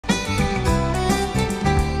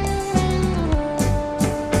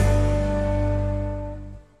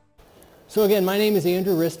So again, my name is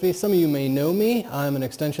Andrew Ristvey. Some of you may know me. I'm an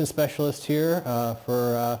extension specialist here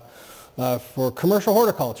for commercial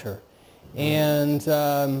horticulture. And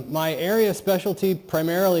my area of specialty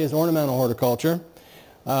primarily is ornamental horticulture.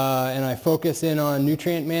 And I focus in on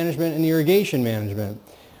nutrient management and irrigation management.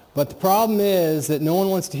 But the problem is that no one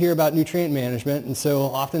wants to hear about nutrient management, and so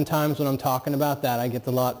oftentimes when I'm talking about that, I get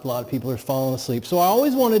a lot of people are falling asleep. So I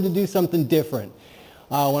always wanted to do something different.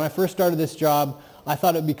 When I first started this job, I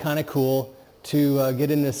thought it would be kind of cool to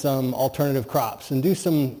get into some alternative crops and do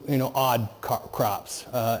some, odd crops.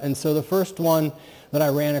 And so the first one that I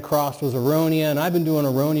ran across was aronia, and I've been doing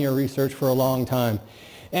aronia research for a long time.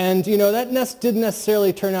 And that didn't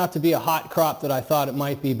necessarily turn out to be a hot crop that I thought it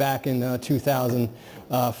might be back in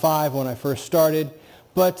 2005 when I first started.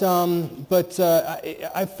 But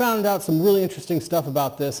I found out some really interesting stuff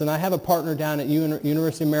about this, and I have a partner down at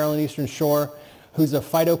University of Maryland Eastern Shore who's a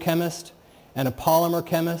phytochemist and a polymer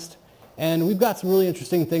chemist. And we've got some really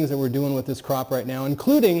interesting things that we're doing with this crop right now,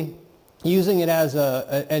 including using it as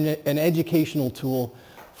an educational tool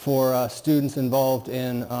for students involved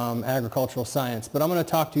in agricultural science. But I'm going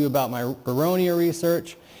to talk to you about my aronia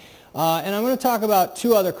research. And I'm going to talk about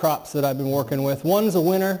two other crops that I've been working with. One's a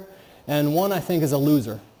winner, and one I think is a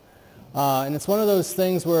loser. And it's one of those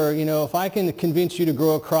things where, if I can convince you to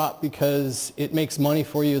grow a crop because it makes money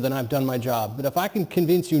for you, then I've done my job. But if I can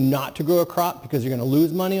convince you not to grow a crop because you're going to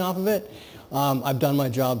lose money off of it, I've done my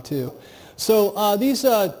job too. So these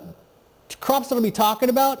crops that I'll be talking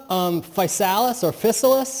about, physalis or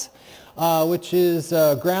physalis, which is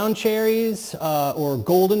ground cherries or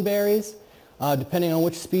golden berries, depending on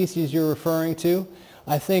which species you're referring to.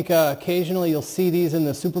 I think occasionally you'll see these in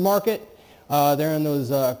the supermarket. They're in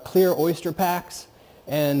those clear oyster packs,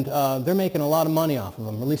 and they're making a lot of money off of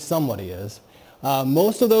them, or at least somebody is.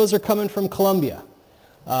 Most of those are coming from Colombia.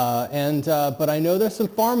 But I know there's some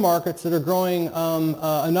farm markets that are growing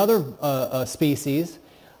another species.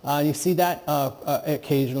 You see that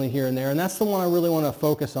occasionally here and there, and that's the one I really want to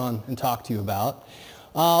focus on and talk to you about.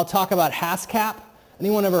 I'll talk about haskap.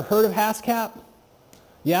 Anyone ever heard of haskap?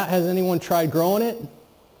 Yeah, has anyone tried growing it?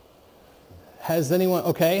 Has anyone?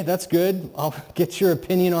 Okay, that's good. I'll get your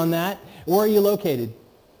opinion on that. Where are you located?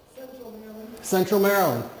 Central Maryland. Central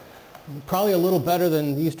Maryland. Probably a little better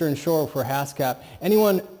than the Eastern Shore for haskap.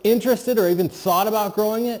 Anyone interested or even thought about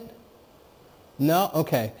growing it? No?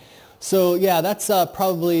 Okay. So yeah, that's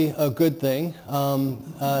probably a good thing.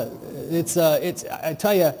 I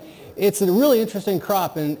tell you, it's a really interesting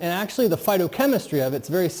crop, and actually the phytochemistry of it's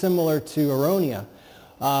very similar to aronia.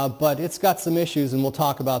 But it's got some issues, and we'll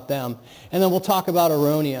talk about them. And then we'll talk about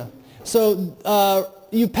aronia. So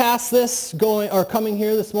you passed this coming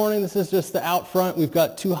here this morning. This is just the out front. We've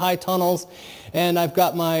got two high tunnels, and I've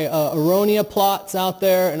got my aronia plots out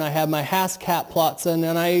there, and I have my haskap plots, and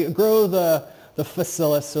then I grow the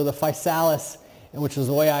physalis, or the physalis, which is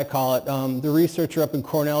the way I call it. The researcher up in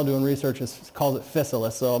Cornell doing research calls it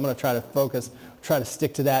physalis, so I'm going to try to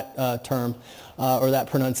stick to that term. Or that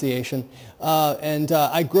pronunciation.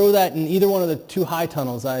 I grow that in either one of the two high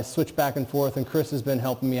tunnels. I switch back and forth, and Chris has been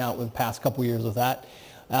helping me out with the past couple years with that,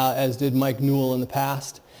 as did Mike Newell in the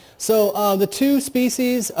past. So the two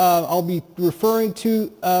species I'll be referring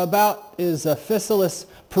to about is Physalis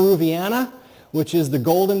peruviana, which is the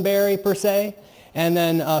golden berry per se, and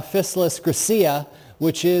then Physalis gracia,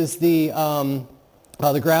 which is the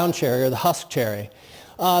ground cherry or the husk cherry.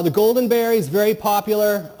 The golden berry is very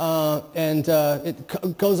popular, and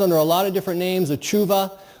it goes under a lot of different names.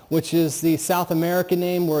 Achuva, which is the South American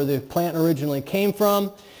name where the plant originally came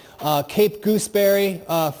from. Cape gooseberry,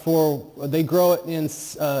 they grow it in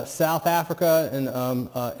South Africa,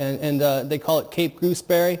 and they call it Cape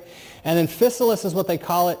gooseberry. And then physalis is what they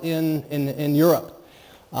call it in Europe.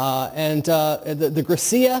 The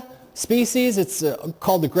gracia species, it's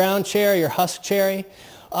called the ground cherry or husk cherry.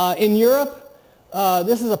 In Europe,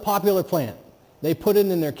 this is a popular plant. They put it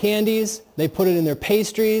in their candies, they put it in their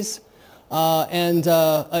pastries,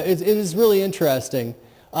 it is really interesting.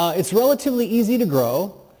 It's relatively easy to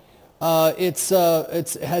grow. Because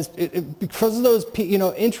of those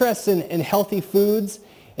interests in healthy foods,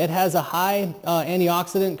 it has a high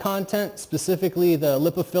antioxidant content, specifically the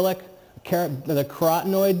lipophilic, the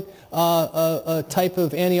carotenoid type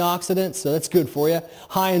of antioxidants, so that's good for you.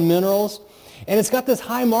 High in minerals, and it's got this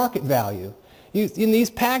high market value. In these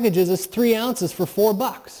packages, it's 3 ounces for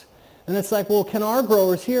 $4. And it's like, well, can our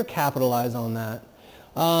growers here capitalize on that?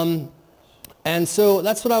 And so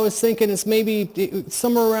that's what I was thinking, is maybe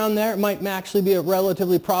somewhere around there, it might actually be a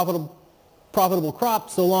relatively profitable crop,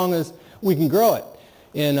 so long as we can grow it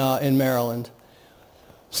in Maryland.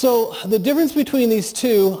 So the difference between these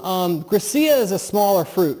two, Gracia is a smaller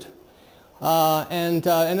fruit. And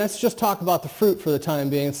let's just talk about the fruit for the time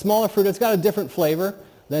being. It's smaller fruit. It's got a different flavor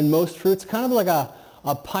than most fruits, kind of like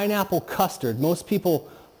a pineapple custard. Most people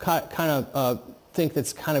kind of think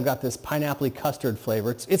that's kind of got this pineapple-y custard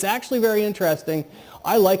flavor. It's actually very interesting.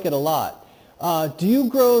 I like it a lot. Do you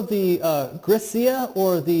grow the Gricia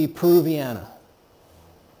or the Peruviana?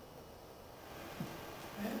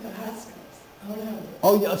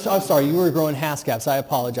 Oh, yeah, so, I'm sorry, you were growing Haskaps. I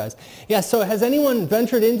apologize. Yeah, so has anyone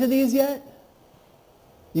ventured into these yet?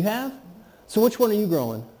 You have? So which one are you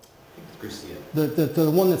growing? I think it's Gricia. The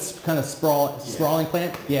one that's kind of sprawling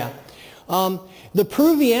plant? Yeah. The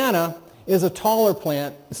Peruviana is a taller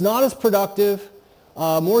plant. It's not as productive,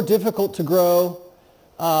 more difficult to grow,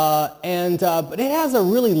 but it has a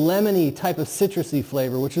really lemony type of citrusy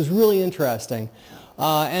flavor, which is really interesting.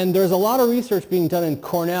 And there's a lot of research being done in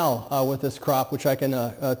Cornell with this crop, which I can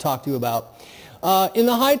talk to you about. In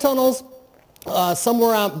the high tunnels,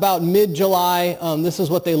 somewhere about mid-July, this is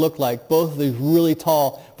what they look like, both of these really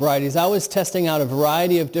tall varieties. I was testing out a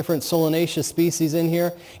variety of different solanaceous species in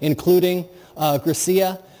here, including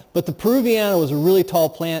Gricia, but the Peruviana was a really tall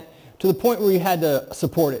plant to the point where you had to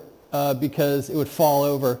support it because it would fall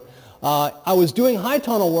over. I was doing high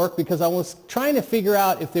tunnel work because I was trying to figure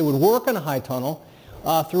out if they would work on a high tunnel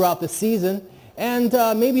throughout the season, and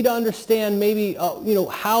maybe to understand maybe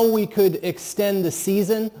how we could extend the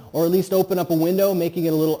season, or at least open up a window, making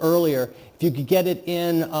it a little earlier. If you could get it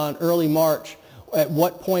in on early March, at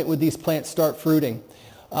what point would these plants start fruiting?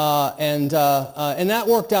 And that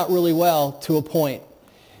worked out really well to a point.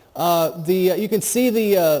 You can see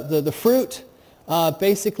the fruit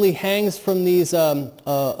basically hangs from these, hangs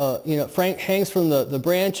from the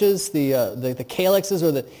branches, the calyxes,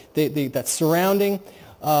 or that surrounding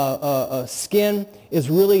skin is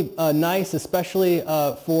really nice, especially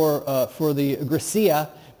for the Gricia,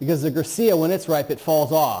 because the Gricia, when it's ripe, it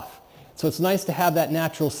falls off. So it's nice to have that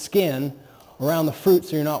natural skin around the fruit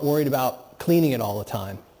so you're not worried about cleaning it all the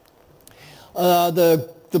time.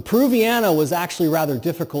 The Peruviana was actually rather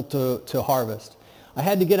difficult to harvest. I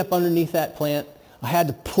had to get up underneath that plant. I had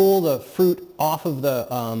to pull the fruit off of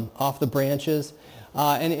the branches,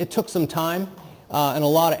 and it took some time and a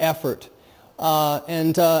lot of effort.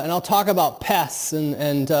 And I'll talk about pests,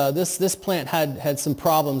 and this plant had some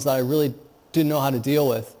problems that I really didn't know how to deal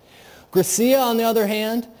with. Gricia, on the other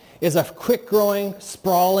hand, is a quick-growing,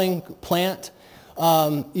 sprawling plant.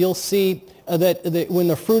 You'll see that when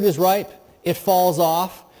the fruit is ripe, it falls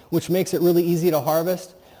off, which makes it really easy to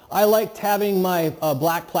harvest. I liked having my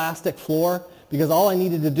black plastic floor because all I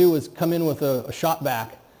needed to do was come in with a shot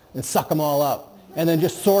vac and suck them all up and then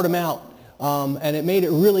just sort them out. And it made it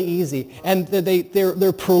really easy. And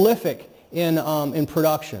they're prolific in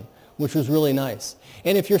production, which was really nice.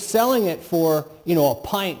 And if you're selling it for a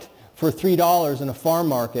pint for $3 in a farm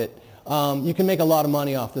market, you can make a lot of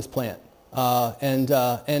money off this plant. And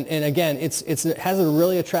again, it has a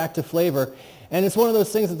really attractive flavor, and it's one of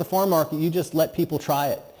those things at the farm market you just let people try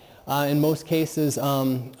it. In most cases,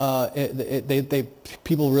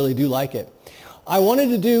 people really do like it. I wanted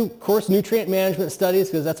to do, of course, nutrient management studies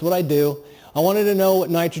because that's what I do. I wanted to know what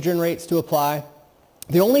nitrogen rates to apply.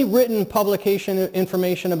 The only written publication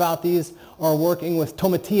information about these are working with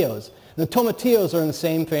tomatillos. The tomatillos are in the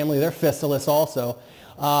same family. They're physalis also.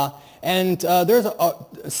 There's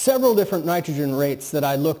several different nitrogen rates that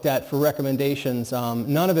I looked at for recommendations.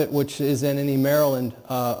 None of it which is in any Maryland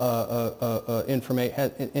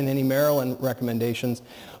in any Maryland recommendations,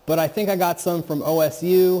 but I think I got some from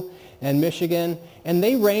OSU and Michigan, and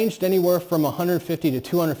they ranged anywhere from 150 to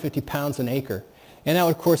 250 pounds an acre, and that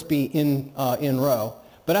would of course be in row.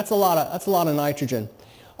 But that's a lot of nitrogen.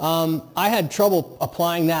 I had trouble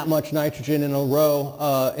applying that much nitrogen in a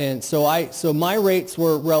row, and so my rates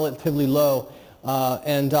were relatively low,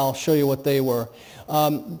 and I'll show you what they were.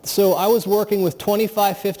 So I was working with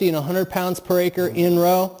 25, 50, and 100 pounds per acre in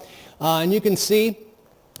row, and you can see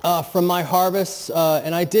from my harvests,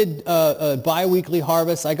 and I did bi-weekly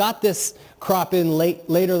harvests. I got this crop in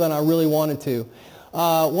later than I really wanted to.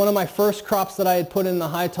 One of my first crops that I had put in the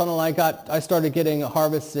high tunnel, I started getting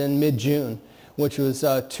harvests in mid-June, which was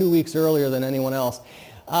 2 weeks earlier than anyone else.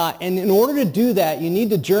 And in order to do that, you need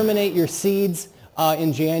to germinate your seeds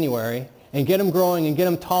in January and get them growing and get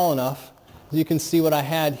them tall enough. As you can see what I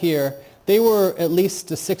had here. They were at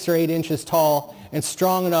least 6 or 8 inches tall and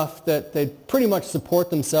strong enough that they'd pretty much support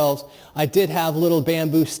themselves. I did have little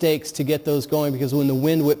bamboo stakes to get those going because when the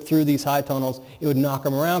wind whipped through these high tunnels, it would knock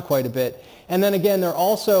them around quite a bit. And then again, they're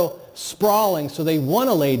also sprawling, so they want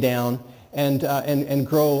to lay down and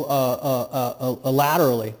grow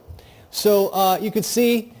laterally. So you can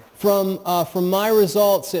see From my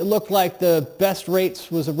results, it looked like the best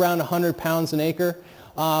rates was around 100 pounds an acre.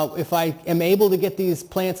 If I am able to get these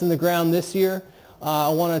plants in the ground this year, I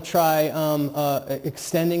want to try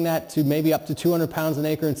extending that to maybe up to 200 pounds an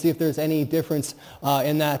acre and see if there's any difference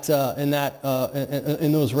in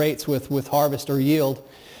those rates with harvest or yield.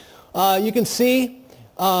 You can see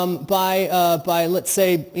by let's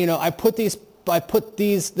say, I put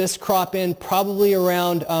this crop in probably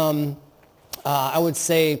around I would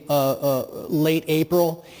say late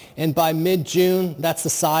April, and by mid-June that's the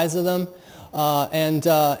size of them. And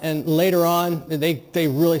later on, they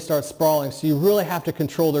really start sprawling. So you really have to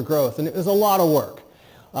control their growth, and it was a lot of work,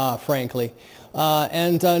 frankly.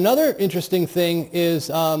 And another interesting thing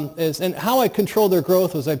is and how I controlled their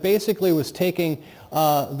growth was I basically was taking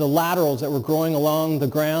the laterals that were growing along the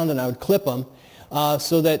ground, and I would clip them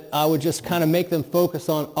so that I would just kind of make them focus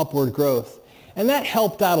on upward growth, and that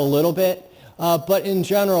helped out a little bit. But in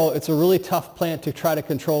general, it's a really tough plant to try to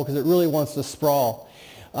control because it really wants to sprawl.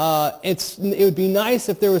 It would be nice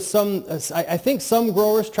if there was some, I think some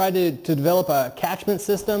growers try to develop a catchment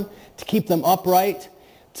system to keep them upright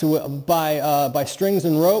by strings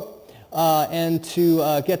and rope and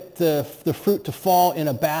to get the fruit to fall in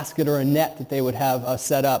a basket or a net that they would have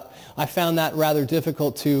set up. I found that rather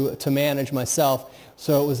difficult to manage myself,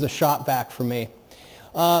 so it was the shot back for me.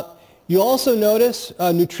 You also notice,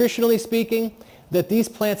 nutritionally speaking, that these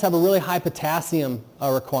plants have a really high potassium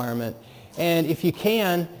requirement. And if you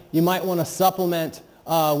can, you might want to supplement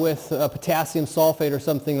with potassium sulfate or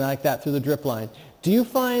something like that through the drip line. Do you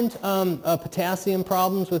find potassium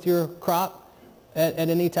problems with your crop at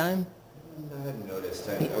any time? I hadn't noticed.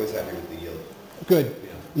 I was happy with the yield. Good.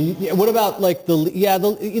 Yeah, what about like the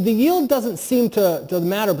yield doesn't seem to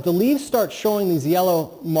matter, but the leaves start showing these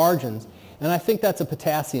yellow margins. And I think that's a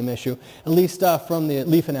potassium issue, at least from the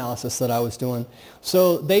leaf analysis that I was doing.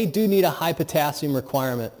 So they do need a high potassium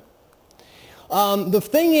requirement. The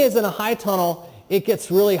thing is, in a high tunnel, it gets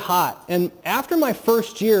really hot. And after my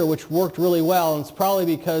first year, which worked really well, and it's probably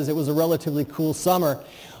because it was a relatively cool summer,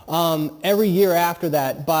 every year after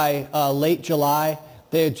that, by late July,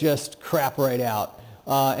 they'd just crap right out.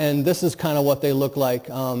 And this is kind of what they look like.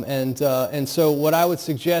 And so what I would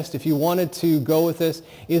suggest if you wanted to go with this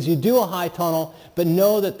is you do a high tunnel, but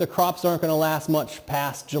know that the crops aren't going to last much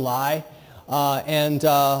past July. And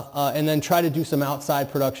then try to do some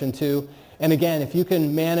outside production too. And again, if you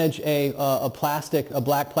can manage a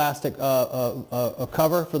black plastic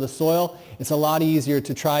cover for the soil, it's a lot easier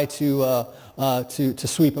to try to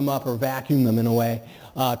sweep them up or vacuum them in a way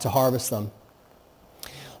to harvest them.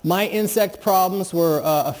 My insect problems were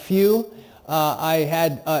a few. I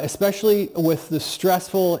had, especially with the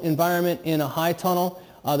stressful environment in a high tunnel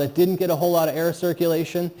that didn't get a whole lot of air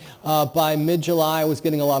circulation, by mid-July I was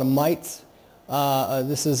getting a lot of mites.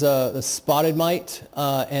 This is a spotted mite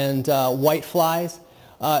and white flies.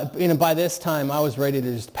 By this time I was ready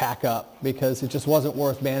to just pack up because it just wasn't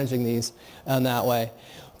worth managing these in that way.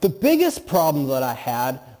 The biggest problem that I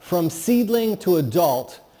had from seedling to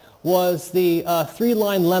adult was the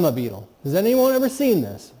three-line lemma beetle. Has anyone ever seen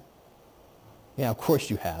this? Yeah, of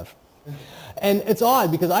course you have. And it's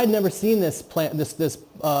odd because I'd never seen this plant,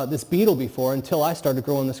 this beetle before until I started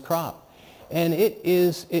growing this crop. And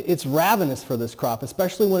it's ravenous for this crop,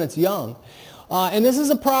 especially when it's young. And this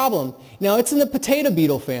is a problem. Now, it's in the potato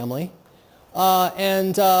beetle family.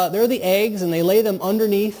 They're the eggs, and they lay them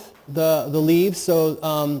underneath the leaves. So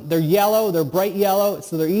they're yellow, they're bright yellow,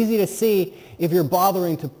 so they're easy to see if you're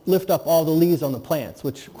bothering to lift up all the leaves on the plants,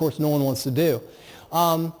 which of course no one wants to do.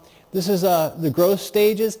 This is the growth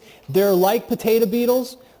stages. They're like potato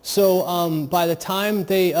beetles, so by the time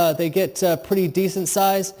they get pretty decent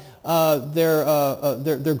size, they're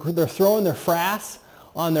throwing their frass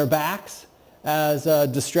on their backs as a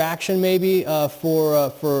distraction maybe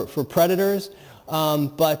for predators.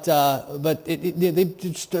 But they're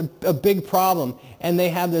just a big problem, and they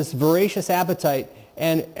have this voracious appetite.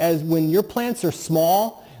 And when your plants are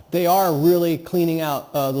small, they are really cleaning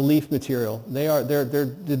out the leaf material. They're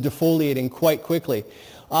defoliating quite quickly.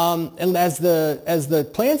 And as the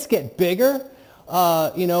plants get bigger,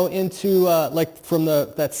 into like from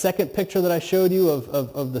that second picture that I showed you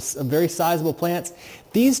of the very sizable plants,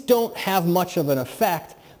 these don't have much of an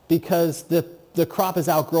effect because the crop is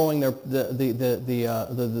outgrowing the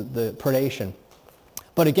predation.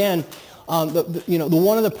 But again,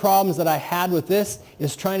 one of the problems that I had with this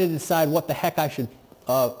is trying to decide what the heck I should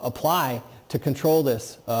apply to control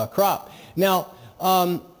this crop. Now,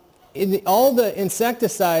 all the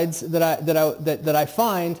insecticides that I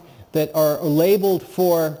find that are labeled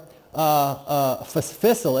for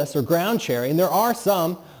physalis or ground cherry, and there are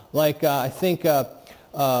some like I think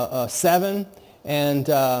 7, and,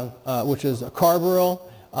 which is a carbaryl,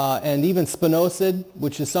 and even spinosad,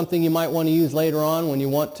 which is something you might want to use later on when you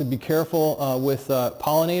want to be careful with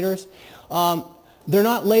pollinators. They're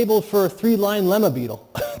not labeled for 3-line lemma beetle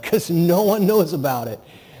because no one knows about it.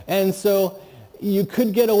 And so you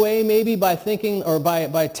could get away maybe by thinking or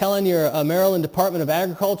by telling your Maryland Department of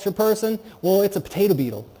Agriculture person, well, it's a potato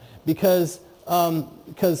beetle, because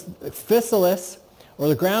physalis, or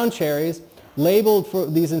the ground cherries, labeled for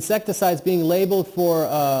these insecticides being labeled for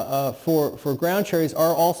ground cherries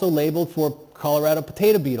are also labeled for Colorado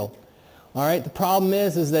potato beetle. All right. The problem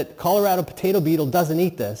is that Colorado potato beetle doesn't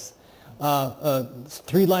eat this.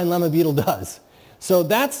 3-line lemma beetle does. So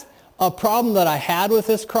that's a problem that I had with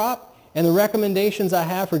this crop, and the recommendations I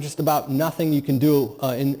have for just about nothing you can do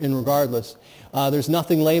in regardless. There's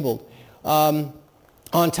nothing labeled.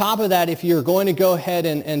 On top of that, if you're going to go ahead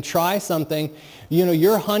and try something, you know,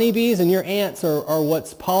 your honeybees and your ants are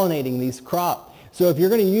what's pollinating these crop. So if you're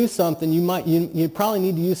going to use something, you probably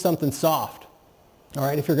need to use something soft. All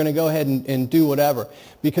right, if you're going to go ahead and do whatever,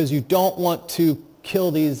 because you don't want to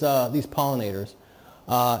kill these pollinators,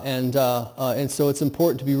 and so it's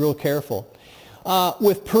important to be real careful.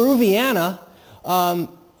 With Peruviana,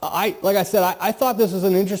 like I said, I thought this was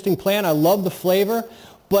an interesting plant. I love the flavor,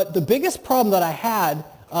 but the biggest problem that I had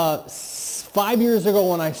 5 years ago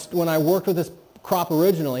when I worked with this crop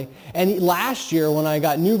originally, and last year when I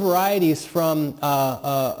got new varieties from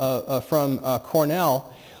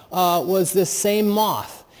Cornell, was this same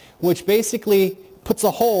moth, which basically puts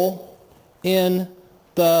a hole in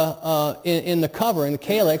the cover, in the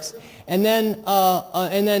calyx, and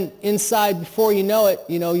then inside, before you know it,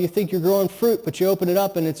 you think you're growing fruit, but you open it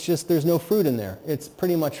up and it's just, there's no fruit in there. It's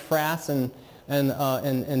pretty much frass and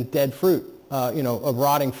dead fruit, of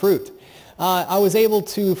rotting fruit. I was able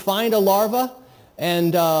to find a larva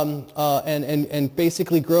and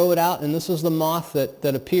basically grow it out, and this was the moth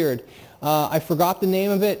that appeared. I forgot the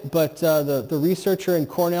name of it, but the researcher in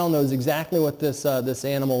Cornell knows exactly what this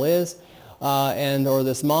animal is, or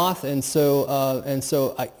this moth, and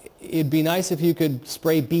so it'd be nice if you could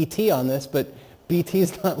spray BT on this, but BT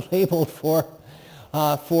is not labeled for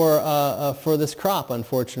this crop,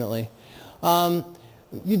 unfortunately.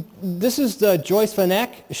 This is Joyce Van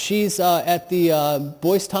Eck. She's at the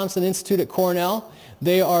Boyce Thompson Institute at Cornell.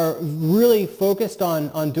 They are really focused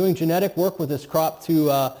on doing genetic work with this crop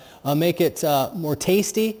to make it more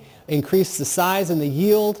tasty, increase the size and the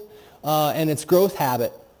yield, and its growth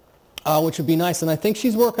habit, which would be nice. And I think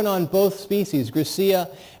she's working on both species, Gracia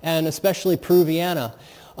and especially Peruviana.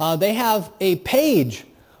 They have a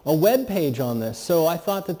web page on this, so I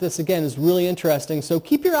thought that this, again, is really interesting. So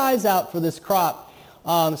keep your eyes out for this crop.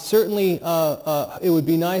 Certainly, it would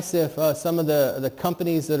be nice if some of the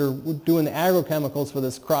companies that are doing the agrochemicals for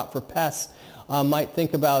this crop for pests might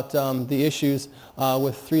think about the issues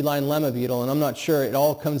with 3-line lemma beetle. And I'm not sure. It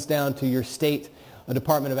all comes down to your state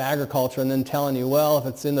Department of Agriculture and then telling you, well, if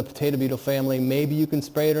it's in the potato beetle family, maybe you can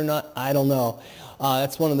spray it or not. I don't know.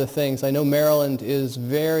 That's one of the things. I know Maryland is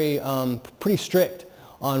pretty strict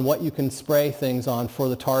on what you can spray things on for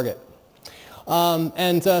the target.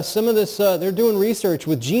 And some of this, they're doing research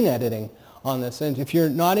with gene editing on this. And if you're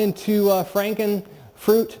not into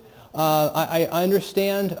frankenfruit, I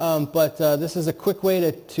understand, but this is a quick way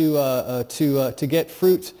to get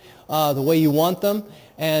fruit the way you want them.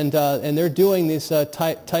 And they're doing these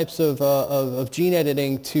types of gene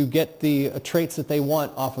editing to get the traits that they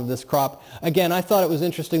want off of this crop. Again, I thought it was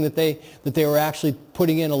interesting that they were actually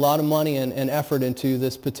putting in a lot of money and effort into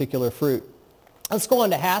this particular fruit. Let's go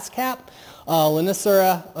on to Haskap,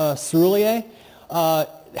 Lonicera ceruleae.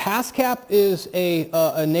 Haskap is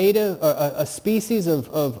a species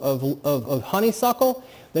of honeysuckle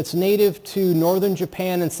that's native to northern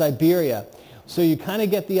Japan and Siberia. So you kind of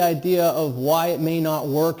get the idea of why it may not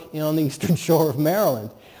work on the eastern shore of Maryland.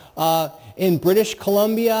 In British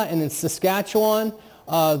Columbia and in Saskatchewan,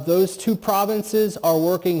 those two provinces are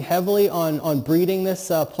working heavily on breeding this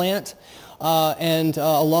plant. And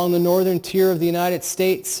along the northern tier of the United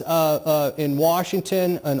States, in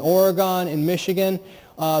Washington, in Oregon, in Michigan,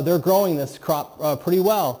 they're growing this crop pretty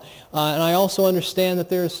well. And I also understand that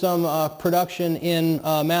there's some production in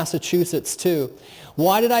Massachusetts too.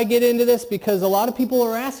 Why did I get into this? Because a lot of people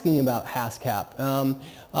are asking about Haskap.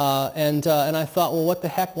 And I thought, well, what the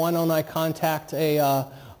heck, why don't I contact a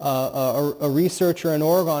researcher in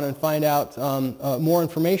Oregon and find out more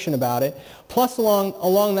information about it. Plus,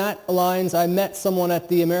 along that lines, I met someone at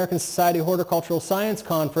the American Society of Horticultural Science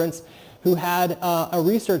Conference who had a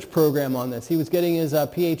research program on this. He was getting his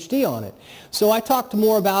Ph.D. on it. So I talked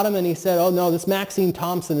more about him, and he said, oh no, this Maxine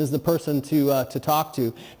Thompson is the person to talk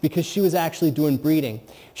to, because she was actually doing breeding.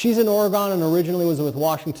 She's in Oregon and originally was with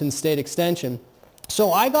Washington State Extension.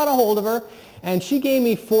 So I got a hold of her, and she gave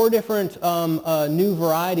me 4 different new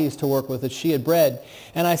varieties to work with that she had bred.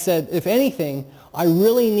 And I said, if anything, I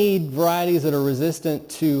really need varieties that are resistant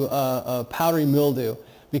to powdery mildew,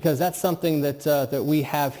 because that's something that we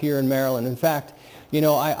have here in Maryland. In fact, you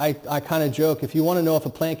know, I kind of joke, if you want to know if a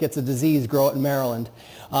plant gets a disease, grow it in Maryland.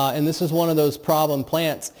 And this is one of those problem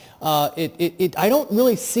plants. I don't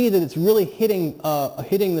really see that it's really hitting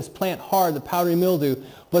this plant hard, the powdery mildew,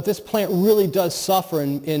 but this plant really does suffer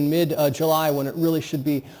in mid-July when it really should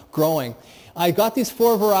be growing. I got these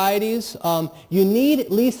 4 varieties. You need at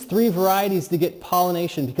least 3 varieties to get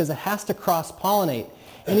pollination, because it has to cross-pollinate.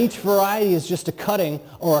 And each variety is just a cutting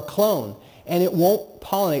or a clone, and it won't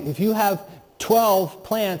pollinate. If you have 12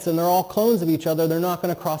 plants and they're all clones of each other, they're not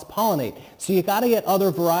going to cross-pollinate. So you got to get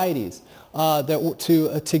other varieties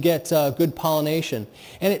to get good pollination.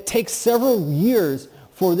 And it takes several years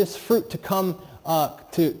for this fruit to come,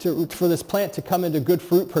 for this plant to come into good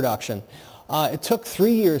fruit production. It took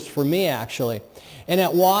 3 years for me, actually. And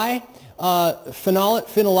at Y,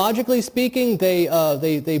 phenologically speaking,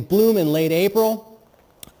 they bloom in late April.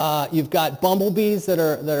 You've got bumblebees that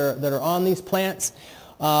are on these plants.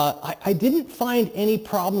 I didn't find any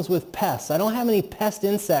problems with pests. I don't have any pest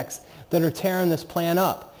insects that are tearing this plant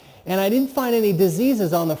up. And I didn't find any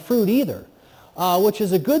diseases on the fruit either, which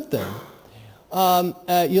is a good thing.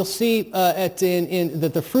 You'll see that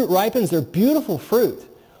the fruit ripens. They're beautiful fruit,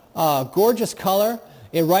 gorgeous color.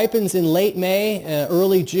 It ripens in late May,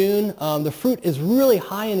 early June. The fruit is really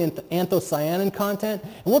high in anthocyanin content.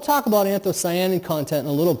 And we'll talk about anthocyanin content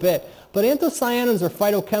in a little bit. But anthocyanins are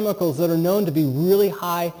phytochemicals that are known to be really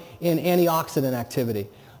high in antioxidant activity.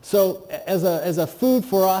 So as a food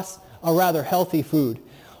for us, a rather healthy food.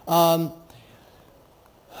 I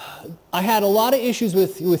had a lot of issues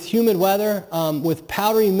with humid weather, with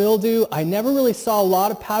powdery mildew. I never really saw a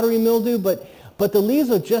lot of powdery mildew, but the leaves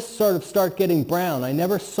would just sort of start getting brown. I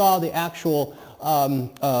never saw the actual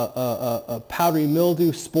powdery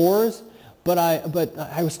mildew spores, but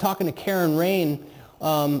I was talking to Karen Rain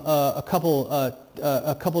a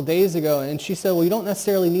couple days ago, and she said, well, you don't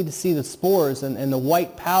necessarily need to see the spores and the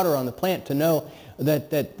white powder on the plant to know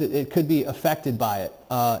that it could be affected by it.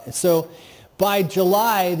 So by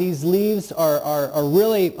July, these leaves are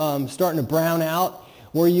really starting to brown out.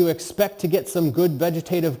 Where you expect to get some good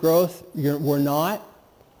vegetative growth, we're not,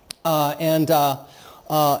 and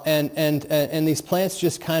these plants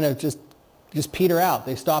just kind of just peter out.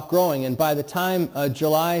 They stop growing, and by the time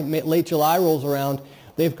late July rolls around,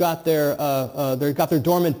 they've got their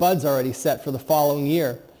dormant buds already set for the following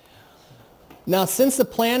year. Now, since the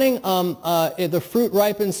planting, the fruit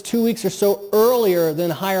ripens 2 weeks or so earlier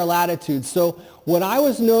than higher latitudes. So what I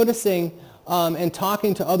was noticing and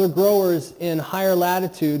talking to other growers in higher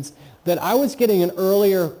latitudes, that I was getting an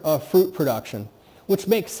earlier fruit production, which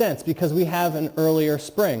makes sense because we have an earlier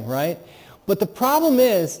spring, right? But the problem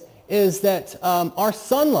is that our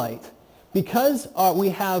sunlight, because we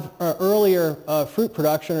have earlier fruit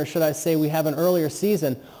production, or should I say we have an earlier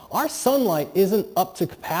season, our sunlight isn't up to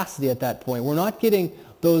capacity at that point. We're not getting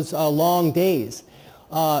those long days,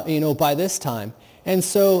 by this time. And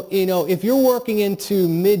so, if you're working into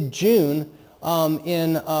mid-June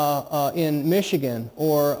in Michigan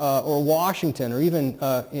or Washington or even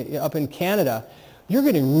up in Canada, you're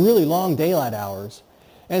getting really long daylight hours.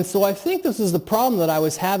 And so I think this is the problem that I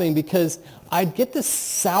was having, because I'd get this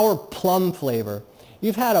sour plum flavor.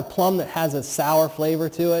 You've had a plum that has a sour flavor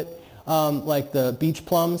to it, like the beach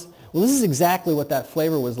plums. Well, this is exactly what that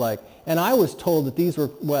flavor was like. And I was told that these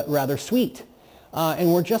were rather sweet.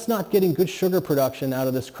 And we're just not getting good sugar production out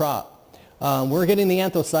of this crop. We're getting the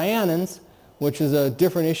anthocyanins, which is a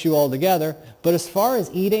different issue altogether. But as far as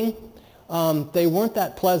eating, they weren't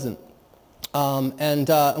that pleasant. And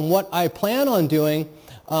what I plan on doing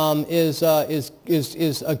is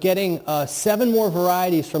getting 7 more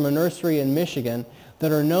varieties from a nursery in Michigan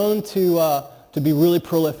that are known to be really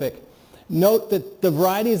prolific. Note that the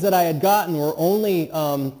varieties that I had gotten were only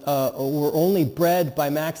bred by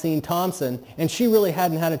Maxine Thompson, and she really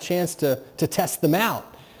hadn't had a chance to test them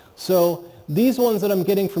out. So these ones that I'm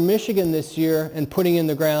getting from Michigan this year and putting in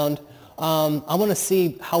the ground, I want to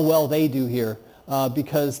see how well they do here,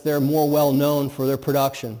 because they're more well known for their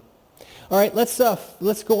production. All right, let's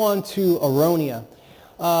go on to Aronia.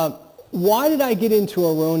 Why did I get into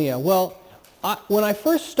Aronia? Well, when I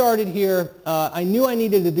first started here, I knew I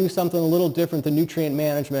needed to do something a little different than nutrient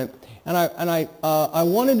management, and I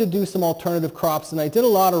wanted to do some alternative crops, and I did a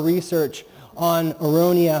lot of research on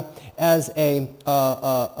aronia as an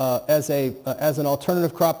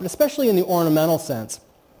alternative crop, but especially in the ornamental sense.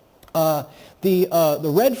 The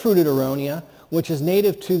red-fruited aronia, which is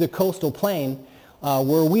native to the coastal plain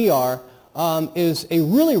where we are, is a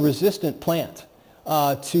really resistant plant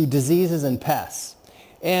to diseases and pests.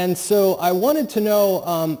 And so I wanted to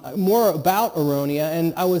know more about aronia,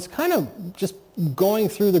 and I was kind of just going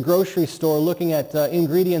through the grocery store looking at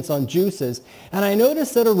ingredients on juices, and I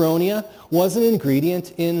noticed that aronia was an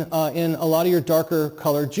ingredient in a lot of your darker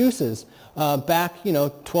colored juices back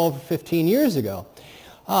 12 or 15 years ago.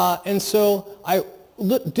 And so I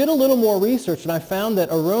did a little more research, and I found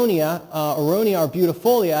that aronia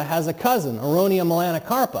arbutefolia has a cousin, Aronia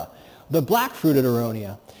melanocarpa, the black-fruited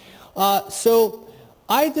aronia. So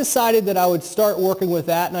I decided that I would start working with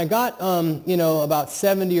that, and I got about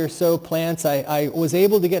 70 or so plants. I was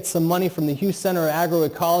able to get some money from the Hughes Center of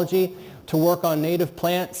Agroecology to work on native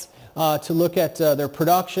plants, to look at their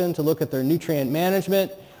production, to look at their nutrient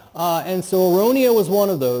management, and so aronia was one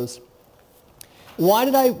of those. Why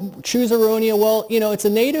did I choose aronia? Well, it's a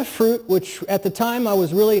native fruit, which at the time I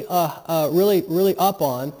was really up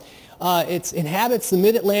on. It inhabits the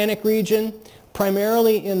Mid-Atlantic region,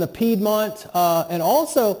 primarily in the Piedmont, and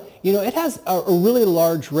also, it has a really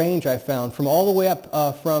large range, I found, from all the way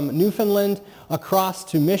up from Newfoundland across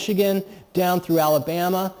to Michigan, down through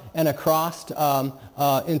Alabama, and across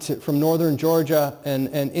from northern Georgia,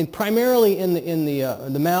 and primarily in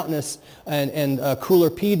the mountainous and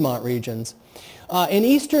cooler Piedmont regions. In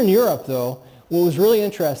Eastern Europe, though, what was really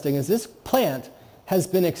interesting is this plant has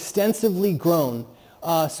been extensively grown.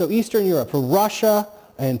 So Eastern Europe, Russia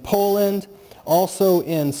and Poland, also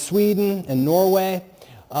in Sweden and Norway,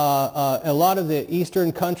 a lot of the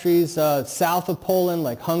eastern countries south of Poland,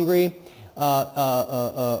 like Hungary,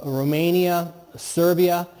 Romania,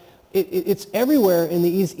 Serbia. It's everywhere in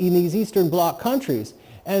these Eastern Bloc countries.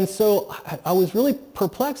 And so I was really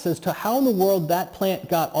perplexed as to how in the world that plant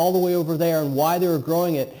got all the way over there and why they were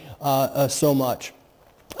growing it so much.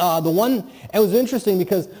 It was interesting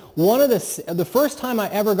because the first time I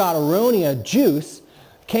ever got aronia juice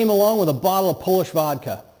came along with a bottle of Polish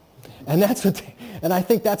vodka, and I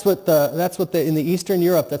think that's what in the Eastern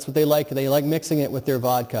Europe, that's what they like. They like mixing it with their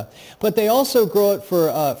vodka. But they also grow it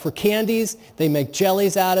for candies. They make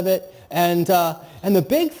jellies out of it, and the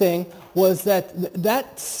big thing was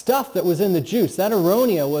that stuff that was in the juice, that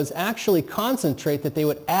aronia, was actually concentrate that they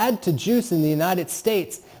would add to juice in the United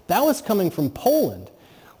States. That was coming from Poland,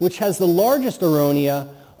 which has the largest aronia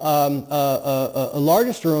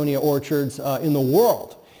orchards in the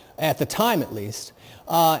world, at the time at least.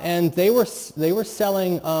 And they were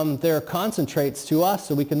selling their concentrates to us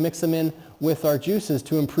so we can mix them in with our juices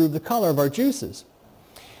to improve the color of our juices.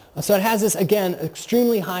 So it has this, again,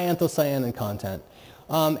 extremely high anthocyanin content.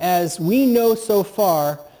 As we know so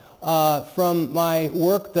far from my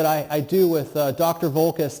work that I do with Dr.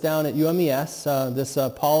 Volkas down at UMES, this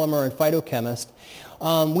polymer and phytochemist,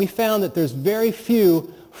 we found that there's very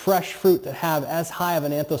few fresh fruit that have as high of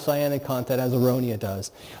an anthocyanin content as aronia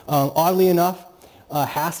does. Oddly enough,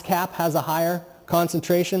 Haskap has a higher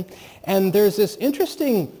concentration, and there's this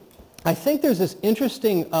interesting,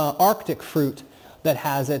 Arctic fruit that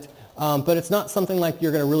has it, but it's not something like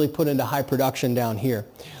you're going to really put into high production down here.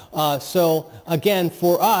 So again,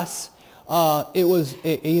 for us, it was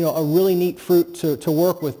a really neat fruit to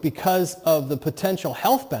work with because of the potential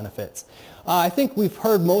health benefits. I think we've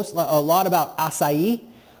heard a lot about acai,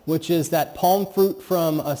 which is that palm fruit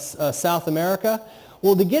from South America.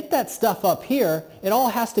 Well, to get that stuff up here, it all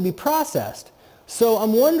has to be processed. So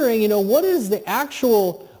I'm wondering, what is the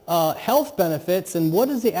actual health benefits and what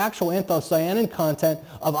is the actual anthocyanin content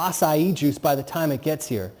of acai juice by the time it gets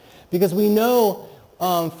here? Because we know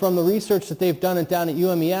from the research that they've done down at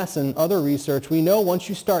UMES and other research, we know once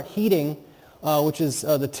you start heating, which is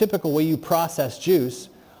the typical way you process juice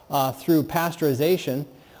through pasteurization,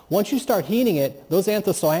 once you start heating it, those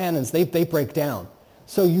anthocyanins, they break down.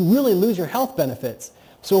 So you really lose your health benefits.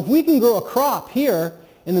 So if we can grow a crop here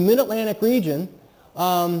in the Mid-Atlantic region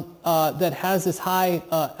that has this high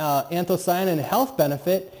anthocyanin health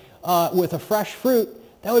benefit with a fresh fruit,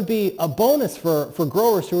 that would be a bonus for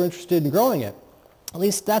growers who are interested in growing it. At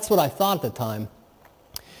least that's what I thought at the time.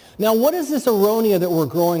 Now, what is this aronia that we're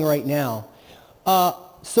growing right now?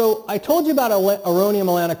 So I told you about Aronia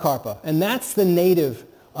melanocarpa, and that's the native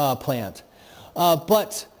plant.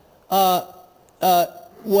 But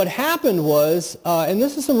what happened was, and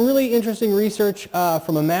this is some really interesting research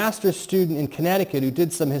from a master's student in Connecticut who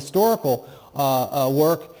did some historical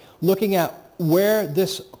work looking at where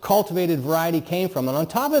this cultivated variety came from. And on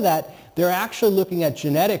top of that, they're actually looking at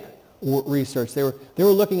genetic research. They were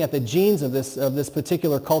looking at the genes of this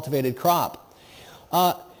particular cultivated crop.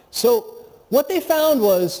 So what they found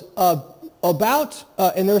was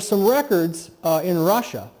and there's some records in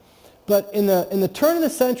Russia, but in the turn of the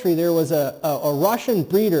century there was a Russian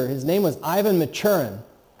breeder. His name was Ivan Maturin,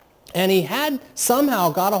 and he had somehow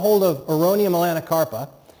got a hold of Aronia melanocarpa,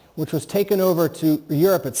 which was taken over to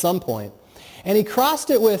Europe at some point, and he crossed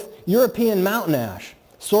it with European mountain ash,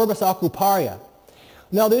 Sorbus aucuparia.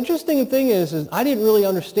 Now the interesting thing is I didn't really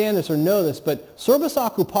understand this or know this, but Sorbus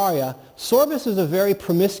aucuparia, Sorbus is a very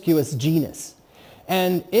promiscuous genus,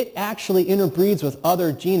 and it actually interbreeds with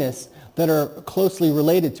other genus that are closely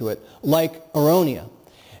related to it, like Aronia.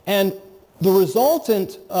 And the resulting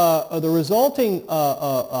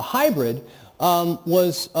hybrid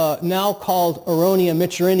was now called Aronia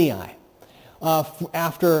maturinii,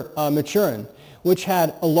 after Maturin, which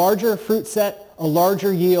had a larger fruit set, a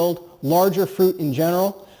larger yield, larger fruit in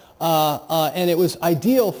general, and it was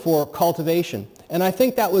ideal for cultivation. And I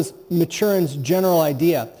think that was Maturin's general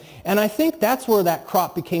idea. And I think that's where that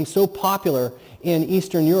crop became so popular in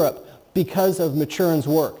Eastern Europe, because of Maturin's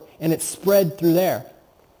work, and it spread through there.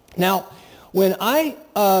 Now, when I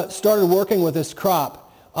started working with this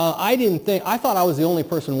crop, I thought I was the only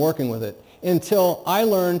person working with it until I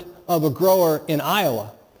learned of a grower in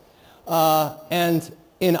Iowa. And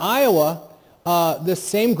in Iowa, this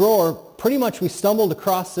same grower, pretty much we stumbled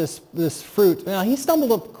across this fruit. Now, he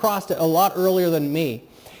stumbled across it a lot earlier than me,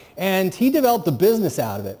 and he developed a business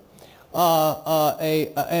out of it.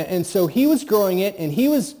 And so he was growing it, and he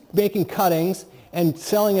was making cuttings and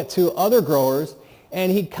selling it to other growers,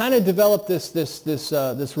 and he kind of developed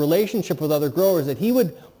this relationship with other growers that he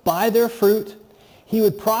would buy their fruit, he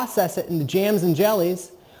would process it into jams and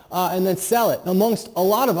jellies, and then sell it, amongst a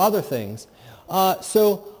lot of other things.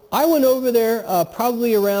 So I went over there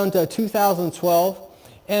probably around 2012,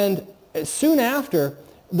 and soon after,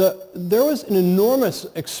 there was an enormous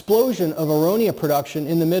explosion of Aronia production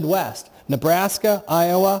in the Midwest. Nebraska,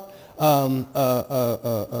 Iowa,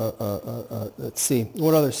 let's see,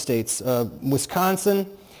 what other states? Wisconsin,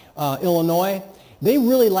 Illinois. They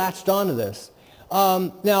really latched onto this.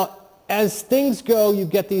 Now, as things go, you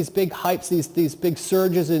get these big hypes, these big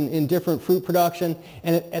surges in different fruit production,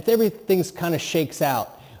 and everything kind of shakes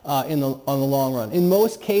out on the long run. In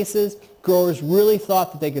most cases, growers really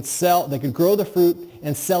thought that they could grow the fruit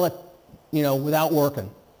and sell it, without working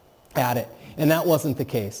at it, and that wasn't the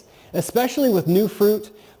case. Especially with new fruit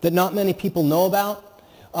that not many people know about,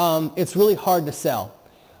 it's really hard to sell.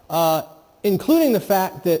 Including the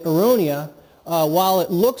fact that Aronia, while it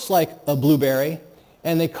looks like a blueberry,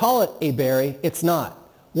 and they call it a berry, it's not.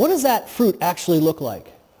 What does that fruit actually look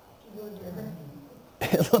like?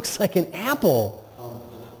 It looks like an apple.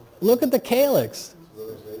 Look at the calyx.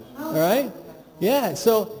 All right? Yeah,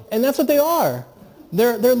 and that's what they are.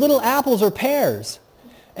 They're little apples or pears.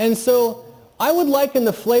 And so I would liken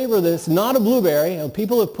the flavor of this, not a blueberry.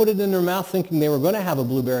 People have put it in their mouth thinking they were going to have a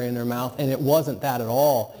blueberry in their mouth, and it wasn't that at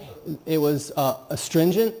all. It was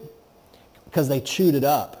astringent because they chewed it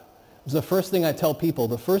up. It was the first thing I tell people.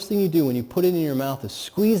 The first thing you do when you put it in your mouth is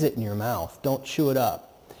squeeze it in your mouth. Don't chew it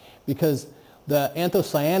up. Because the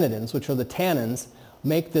anthocyanidins, which are the tannins,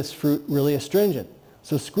 make this fruit really astringent.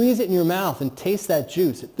 So squeeze it in your mouth and taste that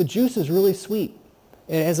juice. The juice is really sweet.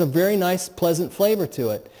 It has a very nice, pleasant flavor to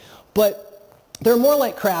it. But they're more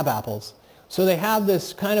like crab apples. So they have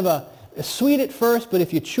this kind of a sweet at first, but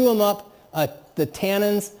if you chew them up, the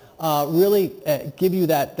tannins really give you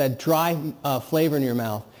that dry flavor in your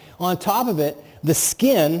mouth. On top of it, the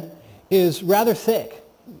skin is rather thick,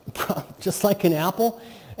 just like an apple,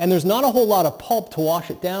 and there's not a whole lot of pulp to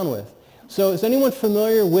wash it down with. So is anyone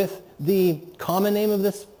familiar with the common name of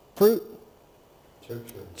this fruit? Chokeberry.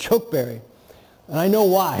 Chokeberry. And I know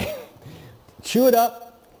why. Chew it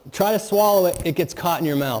up, try to swallow it, it gets caught in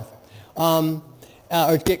your mouth. Or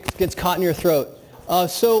it gets caught in your throat.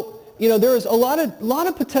 There is a lot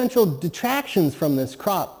of potential detractions from this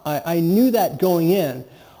crop. I knew that going in,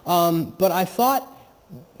 but I thought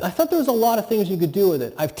there was a lot of things you could do with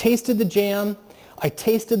it. I've tasted the jam, I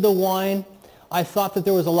tasted the wine. I thought that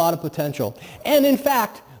there was a lot of potential. And in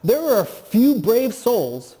fact, there were a few brave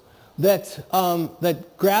souls that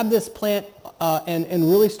grabbed this plant and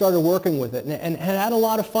really started working with it and had a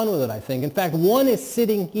lot of fun with it, I think. In fact, one is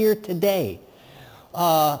sitting here today.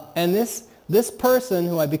 And this person,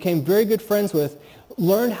 who I became very good friends with,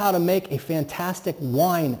 learned how to make a fantastic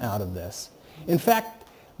wine out of this. In fact,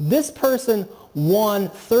 this person won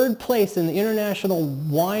third place in the international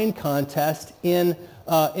wine contest in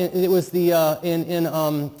it was the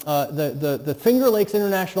the Finger Lakes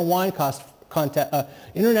International Wine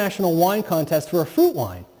Contest for a fruit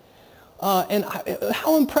wine. And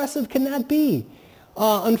how impressive can that be?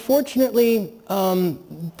 Unfortunately,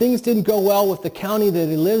 things didn't go well with the county that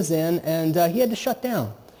he lives in, and he had to shut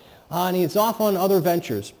down. And he's off on other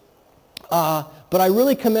ventures. But I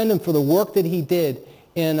really commend him for the work that he did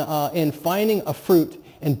in finding a fruit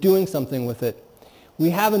and doing something with it. We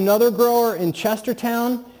have another grower in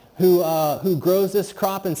Chestertown who grows this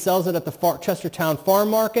crop and sells it at the Chestertown Farm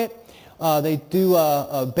Market. They do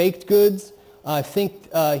baked goods. I think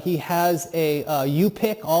he has a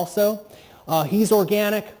U-pick also. He's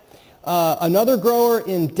organic. Another grower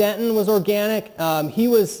in Denton was organic. He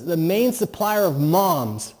was the main supplier of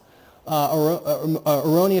Moms,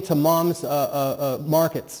 Aronia to Moms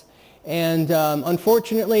markets. And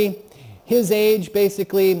unfortunately, his age,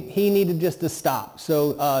 basically, he needed just to stop.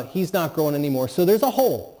 So he's not growing anymore. So there's a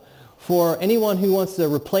hole for anyone who wants to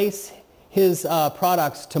replace his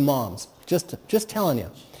products to Moms. Just telling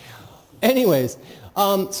you. Anyways,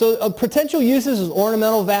 so potential uses is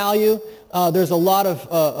ornamental value. There's a lot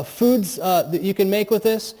of foods that you can make with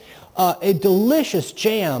this. A delicious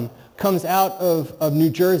jam comes out of New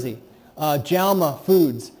Jersey, Jalma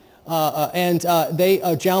Foods, and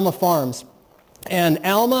Jalma Farms. And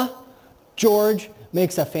Alma George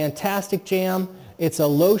makes a fantastic jam. It's a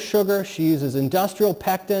low sugar. She uses industrial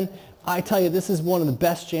pectin. I tell you, this is one of the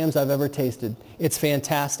best jams I've ever tasted. It's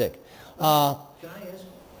fantastic. Can I ask?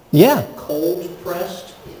 Yeah. Cold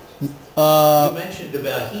pressed? You mentioned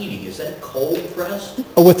about heating. Is that cold pressed?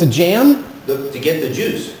 With the jam? To get the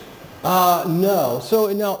juice? No.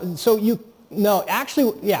 No,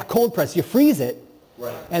 actually, yeah, cold press. You freeze it.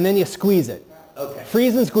 Right. And then you squeeze it. Okay.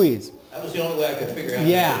 Freeze and squeeze. That was the only way I could figure out.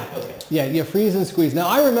 Yeah. To do it. Okay. Yeah, you freeze and squeeze. Now,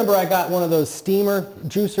 I remember I got one of those steamer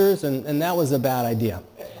juicers, and that was a bad idea.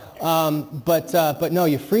 But no,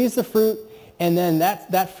 you freeze the fruit, and then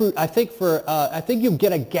that fruit, I think you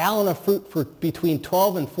get a gallon of fruit for between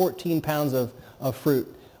 12 and 14 pounds of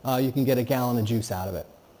fruit. You can get a gallon of juice out of it.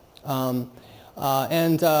 But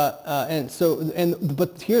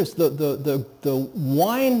here's the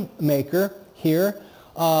winemaker here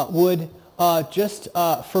would just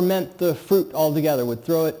ferment the fruit altogether. Would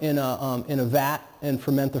throw it in a vat and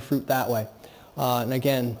ferment the fruit that way. And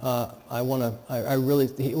again,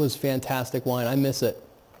 it was fantastic wine. I miss it.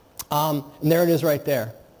 And there it is right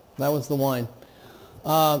there. That was the wine.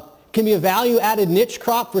 Can be a value-added niche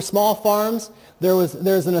crop for small farms.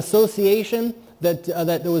 There's an association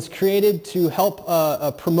that was created to help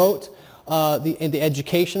promote the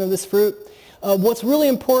education of this fruit. What's really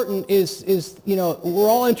important is we're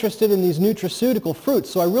all interested in these nutraceutical fruits.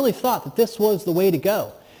 So I really thought that this was the way to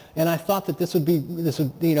go. And I thought that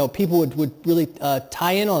people would really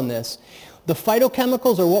tie in on this. The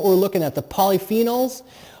phytochemicals are what we're looking at. The polyphenols,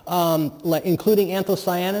 including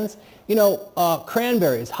anthocyanins.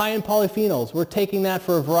 Cranberries, high in polyphenols. We're taking that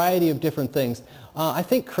for a variety of different things. I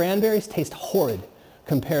think cranberries taste horrid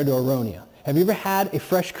compared to Aronia. Have you ever had a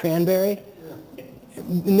fresh cranberry?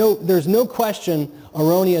 No, there's no question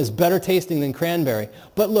Aronia is better tasting than cranberry.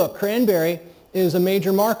 But look, cranberry is a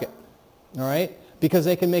major market, all right? Because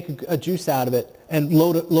they can make a juice out of it and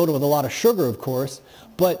load it with a lot of sugar, of course.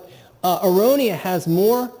 But Aronia has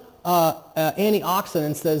more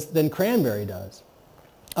antioxidants than cranberry does,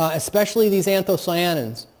 especially these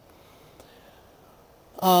anthocyanins.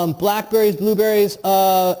 Blackberries, blueberries,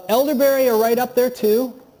 elderberry are right up there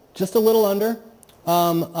too, just a little under.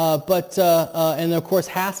 And of course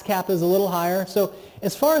Haskap is a little higher. So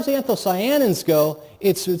as far as anthocyanins go,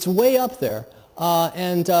 it's way up there.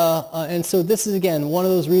 And so this is, again, one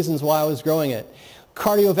of those reasons why I was growing it.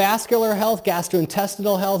 Cardiovascular health,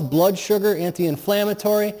 gastrointestinal health, blood sugar,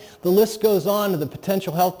 anti-inflammatory. The list goes on to the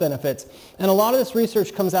potential health benefits. And a lot of this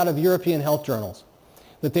research comes out of European health journals,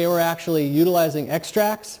 that they were actually utilizing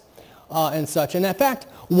extracts and such. And in fact,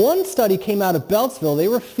 one study came out of Beltsville. They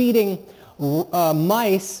were feeding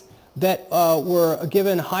mice that were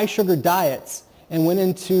given high sugar diets and went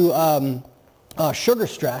into sugar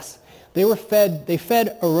stress. They fed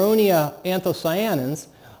Aronia anthocyanins,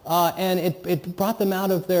 and it brought them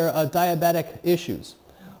out of their diabetic issues.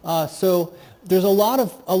 So there's a lot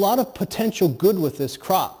of potential good with this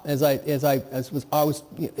crop. Again,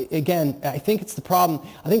 I think it's the problem.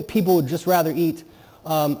 I think people would just rather eat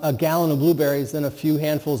a gallon of blueberries than a few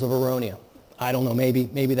handfuls of Aronia. I don't know.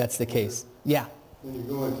 Maybe that's the case. Yeah. When you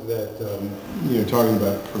go into that, talking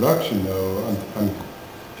about production, though, I'm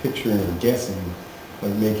picturing or guessing.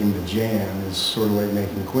 Like making the jam is sort of like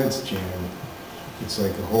making quince jam. It's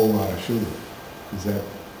like a whole lot of sugar. Is that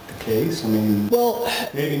the case? I mean, well,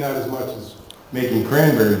 maybe not as much as making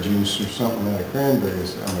cranberry juice or something out of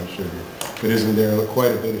cranberries, how much sugar? But isn't there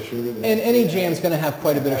quite a bit of sugar there? And any jam's going to have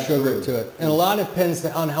quite a bit of sugar to it. And a lot depends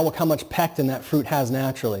on how much pectin that fruit has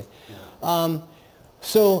naturally. Alma,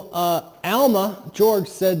 George,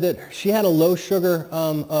 said that she had a low sugar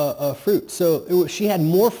fruit. So she had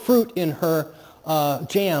more fruit in her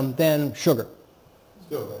jam than sugar.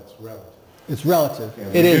 Still, that's relative. It's relative. Yeah,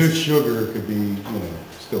 it is. Good sugar could be,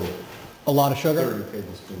 still A lot of sugar? 30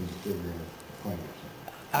 tablespoons of sugar in a pint.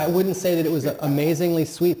 I wouldn't say that it was amazingly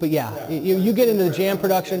sweet, but yeah, you get into the jam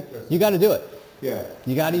production, you got to do it. Yeah.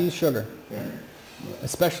 You got to use sugar, Yeah.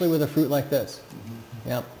 especially with a fruit like this.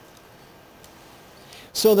 Yep.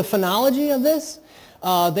 So the phenology of this,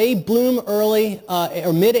 they bloom early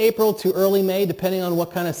or mid-April to early May, depending on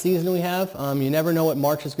what kind of season we have. You never know what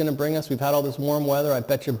March is going to bring us. We've had all this warm weather. I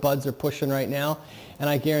bet your buds are pushing right now, and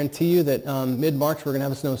I guarantee you that mid-March we're going to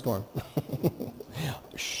have a snowstorm.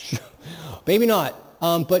 Maybe not.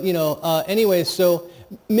 Anyways, so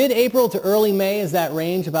mid-April to early May is that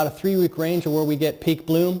range, about a 3-week range of where we get peak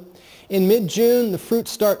bloom. In mid-June, the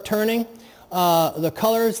fruits start turning. The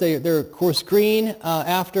colors, they're of course green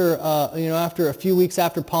after a few weeks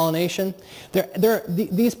after pollination.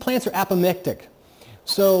 These plants are apomictic.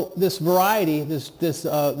 So this variety,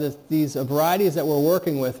 these varieties that we're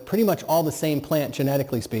working with, pretty much all the same plant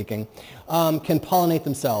genetically speaking, can pollinate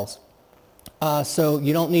themselves. So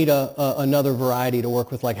you don't need another variety to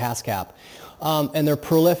work with like Haskap. And they're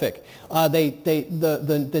prolific.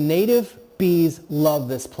 The native bees love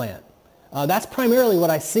this plant. That's primarily what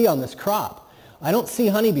I see on this crop. I don't see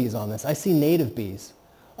honeybees on this. I see native bees,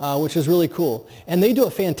 which is really cool. And they do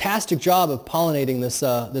a fantastic job of pollinating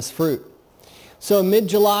this fruit. So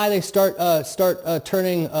mid-July they start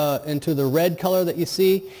turning into the red color that you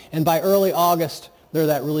see, and by early August they're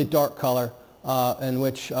that really dark color, in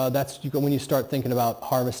which that's when you start thinking about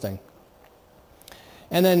harvesting.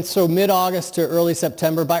 And then so mid-August to early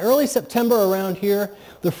September. By early September around here,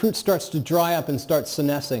 the fruit starts to dry up and starts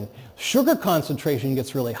senescing. Sugar concentration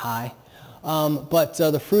gets really high, but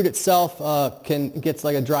the fruit itself gets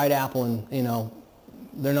like a dried apple, and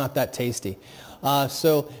they're not that tasty.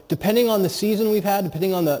 So depending on the season we've had,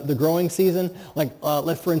 depending on the growing season,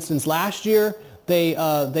 like for instance last year, they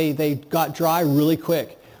got dry really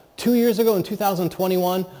quick. 2 years ago in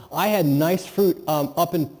 2021, I had nice fruit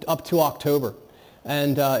up to October.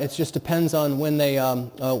 And it just depends on when they,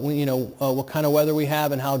 what kind of weather we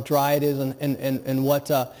have and how dry it is, and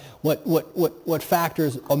what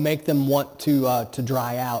factors make them want to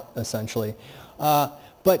dry out, essentially.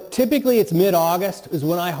 But typically it's mid-August is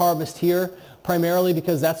when I harvest here, primarily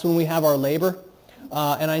because that's when we have our labor,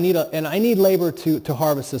 and I need labor to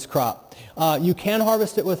harvest this crop. You can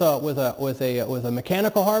harvest it with a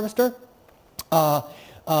mechanical harvester,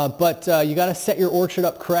 but you got to set your orchard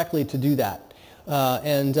up correctly to do that.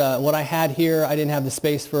 What I had here, I didn't have the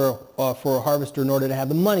space for a harvester, nor did I have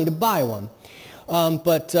the money to buy one.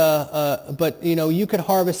 But you could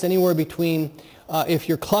harvest anywhere between, if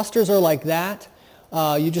your clusters are like that,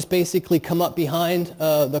 you just basically come up behind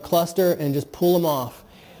the cluster and just pull them off.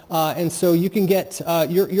 And so you can get,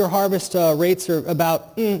 your harvest rates are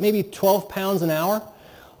about maybe 12 pounds an hour.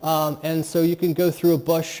 And so you can go through a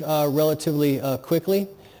bush relatively quickly,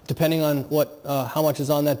 depending on how much is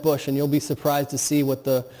on that bush, and you'll be surprised to see what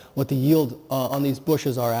the yield on these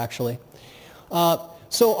bushes are actually.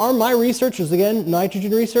 So my research was again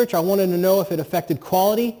nitrogen research. I wanted to know if it affected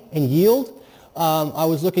quality and yield. I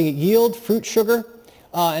was looking at yield, fruit sugar,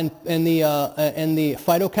 and the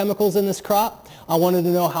phytochemicals in this crop. I wanted to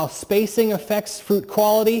know how spacing affects fruit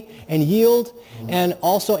quality and yield, and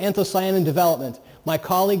also anthocyanin development. My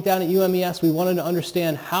colleague down at UMES, we wanted to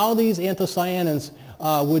understand how these anthocyanins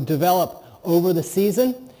would develop over the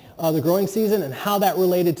season, the growing season, and how that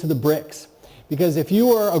related to the bricks. Because if you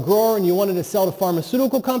were a grower and you wanted to sell to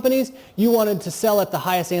pharmaceutical companies, you wanted to sell at the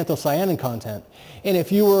highest anthocyanin content. And if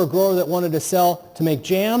you were a grower that wanted to sell to make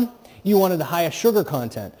jam, you wanted the highest sugar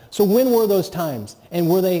content. So when were those times? And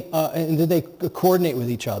were they, and did they coordinate with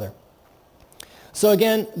each other? So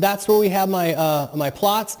again, that's where we have my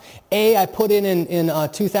plots. A, I put in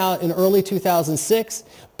early 2006.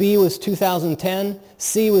 B was 2010.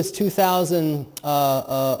 C was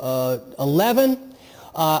 2011.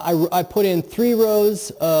 I put in 3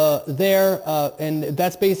 rows there, and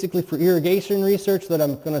that's basically for irrigation research that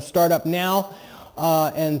I'm going to start up now.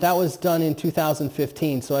 And that was done in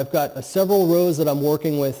 2015. So I've got several rows that I'm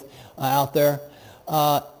working with out there.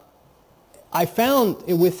 I found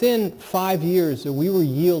within 5 years that we were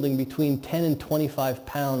yielding between 10 and 25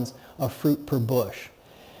 pounds of fruit per bush.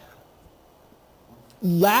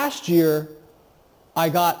 Last year, I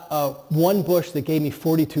got one bush that gave me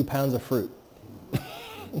 42 pounds of fruit.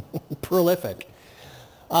 Prolific.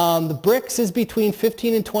 The bricks is between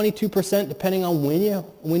 15 and 22% depending on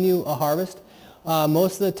when you harvest.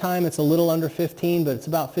 Most of the time it's a little under 15, but it's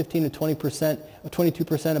about 15 to 20%,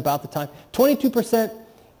 22% about the time. 22%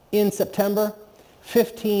 in September,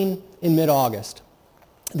 15 in mid-August.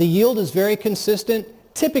 The yield is very consistent,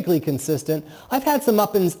 typically consistent. I've had some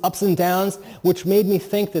ups and downs, which made me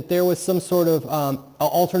think that there was some sort of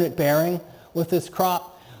alternate bearing with this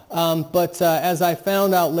crop. But as I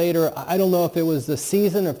found out later, I don't know if it was the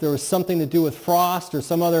season, or if there was something to do with frost or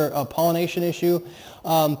some other pollination issue,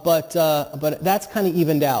 but that's kind of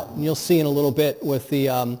evened out. And you'll see in a little bit with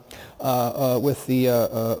the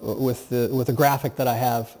graphic that I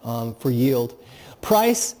have for yield.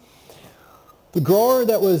 Price. The grower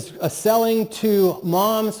that was selling to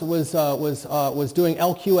moms was doing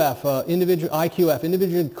LQF, IQF,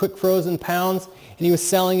 individual quick frozen pounds, and he was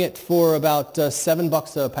selling it for about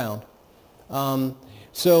 $7 a pound.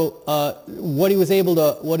 What he was able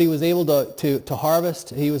to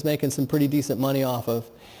harvest, he was making some pretty decent money off of.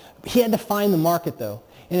 He had to find the market though,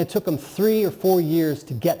 and it took him 3 or 4 years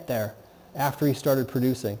to get there after he started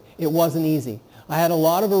producing. It wasn't easy. I had a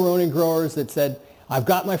lot of Aronin growers that said, "I've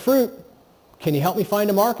got my fruit. Can you help me find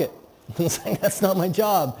a market?" I was like, that's not my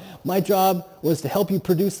job. My job was to help you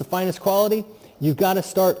produce the finest quality. You've got to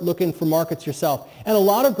start looking for markets yourself. And a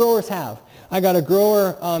lot of growers have. I got a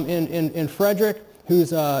grower in Frederick who's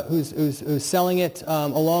selling it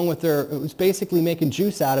along with who's basically making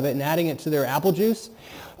juice out of it and adding it to their apple juice.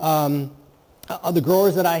 The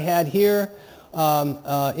growers that I had here on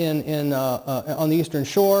the Eastern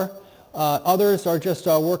Shore, others are just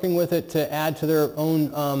working with it to add to their own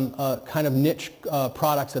kind of niche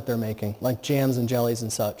products that they're making, like jams and jellies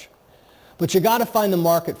and such. But you got to find the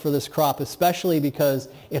market for this crop, especially because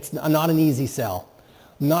it's not an easy sell.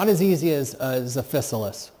 Not as easy as a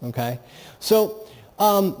physalis, okay? So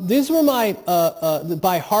these were my,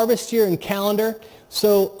 by harvest year and calendar.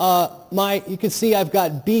 So you can see I've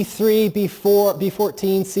got B3, B4,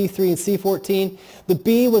 B14, C3, and C14. The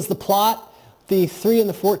B was the plot. The 3 and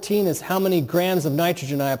the 14 is how many grams of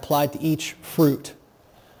nitrogen I applied to each fruit,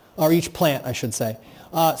 or each plant, I should say.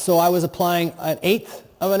 So I was applying 1/8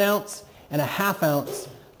 of an ounce and 1/2 ounce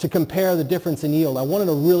to compare the difference in yield. I wanted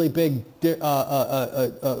a really big,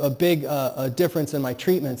 difference in my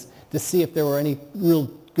treatments to see if there were any real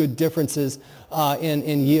good differences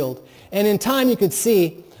in yield. And in time, you could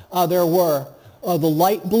see there were the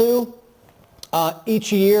light blue.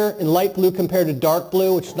 Each year in light blue compared to dark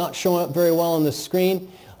blue, which is not showing up very well on the screen,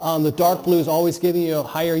 the dark blue is always giving you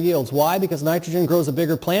higher yields. Why? Because nitrogen grows a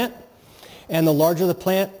bigger plant, and the larger the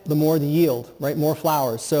plant, the more the yield, right? More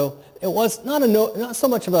flowers. So it was not so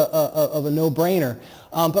much of a no-brainer,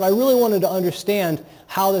 but I really wanted to understand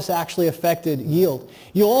how this actually affected yield.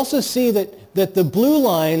 You'll also see that the blue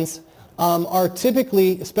lines are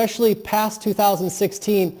typically, especially past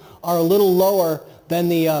 2016, are a little lower than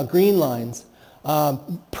the green lines.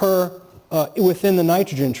 Within the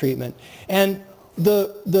nitrogen treatment. And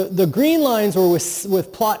the green lines were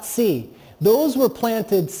with plot C. Those were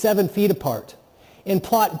planted 7 feet apart. In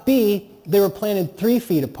plot B, they were planted 3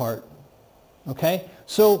 feet apart. Okay?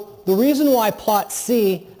 So the reason why plot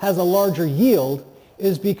C has a larger yield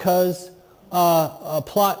is because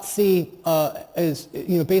plot C is,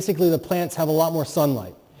 basically the plants have a lot more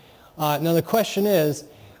sunlight. Now the question is,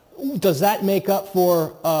 does that make up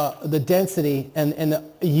for the density and the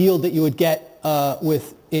yield that you would get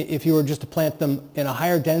if you were just to plant them in a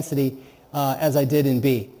higher density as I did in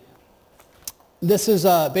B? This is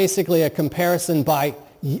basically a comparison by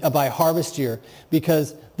harvest year,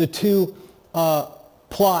 because the two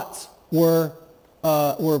plots were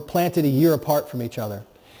planted a year apart from each other.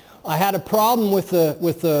 I had a problem with the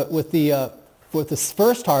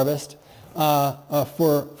first harvest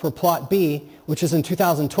for plot B, which is in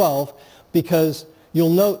 2012, because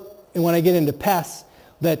you'll note when I get into pests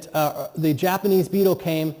that the Japanese beetle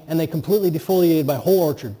came and they completely defoliated my whole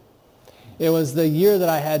orchard. It was the year that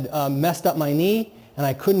I had messed up my knee and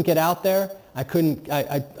I couldn't get out there. I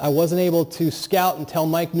wasn't able to scout and tell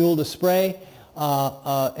Mike Newell to spray,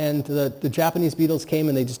 and the Japanese beetles came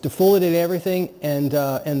and they just defoliated everything, and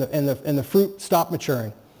the fruit stopped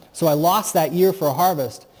maturing. So I lost that year for a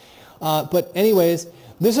harvest. But anyways,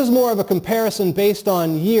 this is more of a comparison based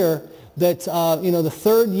on year that,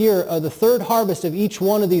 the third harvest of each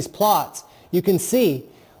one of these plots, you can see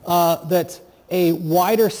that a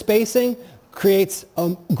wider spacing creates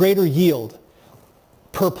a greater yield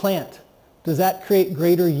per plant. Does that create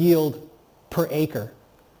greater yield per acre?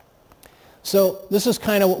 So this is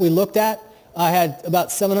kind of what we looked at. I had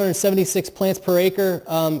about 776 plants per acre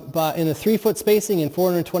in the 3-foot spacing and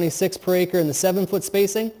 426 per acre in the 7-foot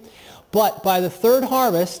spacing. But by the third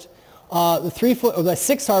harvest, the 3-foot, or the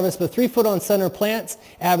 6th harvest, the 3-foot on center plants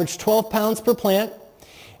averaged 12 pounds per plant,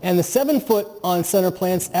 and the 7-foot on center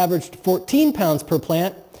plants averaged 14 pounds per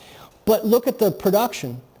plant. But look at the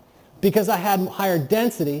production. Because I had higher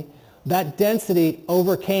density, that density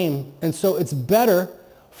overcame, and so it's better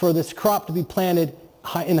for this crop to be planted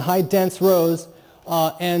in high dense rows.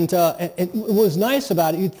 And it was nice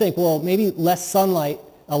about it. You'd think, well, maybe less sunlight,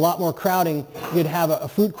 a lot more crowding, you'd have a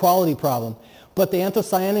fruit quality problem. But the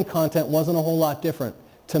anthocyanin content wasn't a whole lot different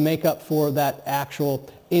to make up for that actual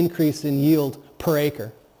increase in yield per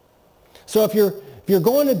acre. So if you're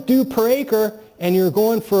going to do per acre and you're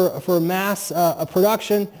going for mass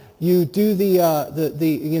production, you do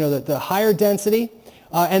the higher density,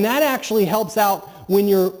 and that actually helps out when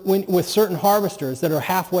with certain harvesters that are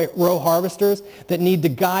halfway row harvesters that need to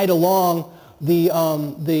guide along the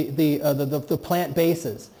plant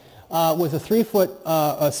bases. With a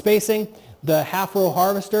 3-foot spacing, the half-row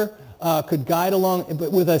harvester could guide along,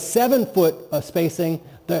 but with a 7-foot spacing,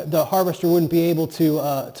 the harvester wouldn't be able to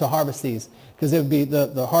harvest these, because it would be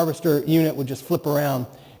the harvester unit would just flip around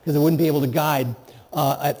because it wouldn't be able to guide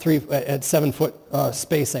at 7-foot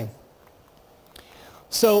spacing.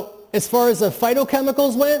 So as far as the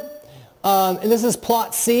phytochemicals went, and this is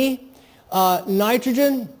plot C,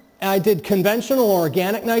 nitrogen, I did conventional or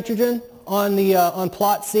organic nitrogen on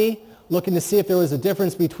plot C, looking to see if there was a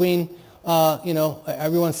difference between,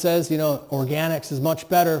 everyone says, organics is much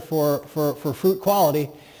better for fruit quality,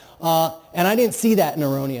 and I didn't see that in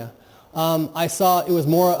Aronia. I saw it was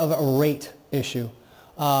more of a rate issue.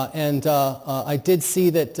 And I did see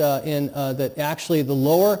that that actually the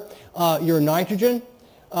lower your nitrogen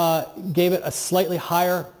gave it a slightly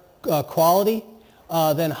higher quality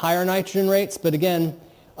than higher nitrogen rates. But again,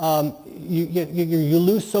 you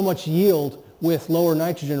lose so much yield with lower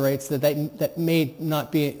nitrogen rates that may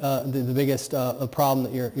not be the biggest problem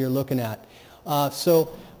that you're looking at.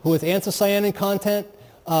 So with anthocyanin content,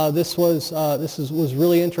 this was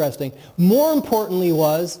really interesting. More importantly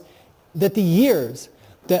was that the years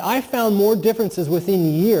that I found more differences within a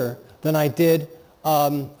year than I did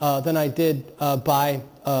by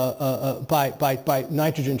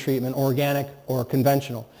nitrogen treatment, organic or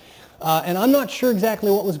conventional. And I'm not sure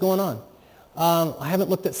exactly what was going on. I haven't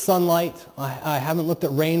looked at sunlight. I haven't looked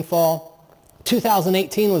at rainfall.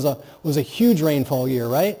 2018 was a huge rainfall year,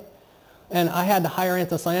 right? And I had the higher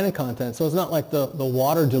anthocyanin content, so it's not like the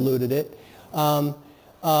water diluted it.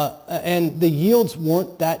 And the yields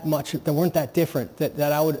weren't that much, they weren't that different, that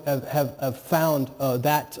I would have found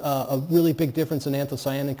a really big difference in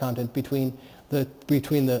anthocyanin content between the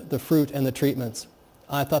fruit and the treatments.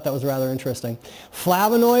 I thought that was rather interesting.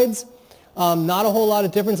 Flavonoids, not a whole lot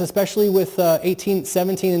of difference, especially with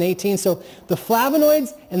 17 and 18. So the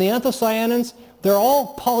flavonoids and the anthocyanins, they're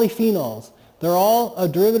all polyphenols. They're all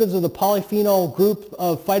derivatives of the polyphenol group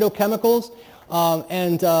of phytochemicals.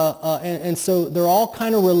 And so they're all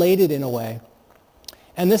kind of related in a way.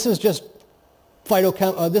 And this is just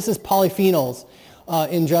this is polyphenols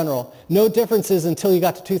in general. No differences until you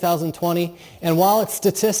got to 2020. And while it's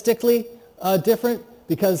statistically different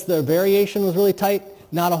because the variation was really tight,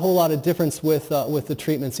 not a whole lot of difference with the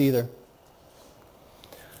treatments either.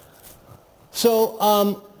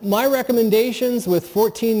 So my recommendations with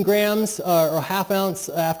 14 grams or half ounce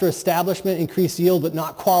after establishment increased yield but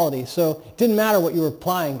not quality. So it didn't matter what you were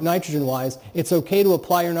applying nitrogen wise. It's okay to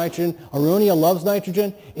apply your nitrogen. Aronia loves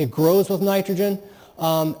nitrogen. It grows with nitrogen.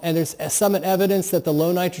 And there's some evidence that the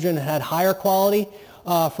low nitrogen had higher quality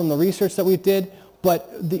from the research that we did. But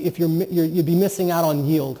if you'd be missing out on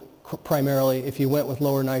yield primarily if you went with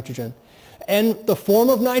lower nitrogen. And the form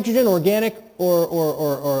of nitrogen, organic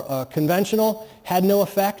or conventional, had no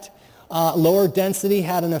effect. Lower density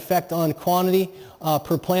had an effect on quantity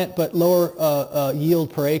per plant, but lower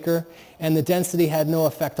yield per acre. And the density had no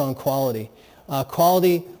effect on quality.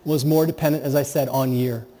 Quality was more dependent, as I said, on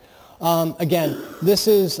year. Again, this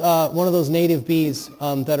is one of those native bees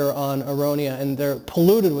that are on Aronia, and they're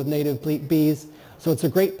polluted with native bees. So it's a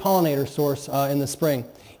great pollinator source in the spring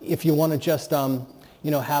if you want to just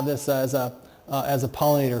have this as a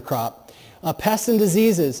pollinator crop. Pests and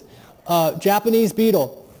diseases. Japanese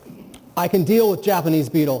beetle. I can deal with Japanese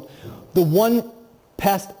beetle. The one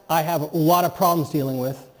pest I have a lot of problems dealing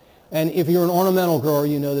with, and if you're an ornamental grower,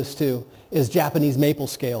 you know this too, is Japanese maple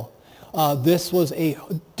scale. This was a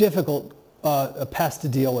difficult pest to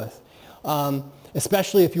deal with,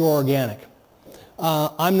 especially if you're organic.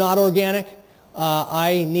 I'm not organic.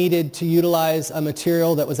 I needed to utilize a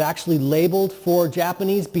material that was actually labeled for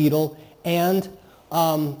Japanese beetle and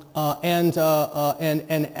as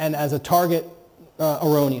a target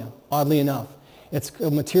aronia, oddly enough. It's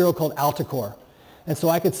a material called Alticor. And so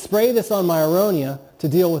I could spray this on my aronia to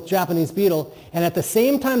deal with Japanese beetle, and at the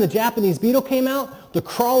same time the Japanese beetle came out, the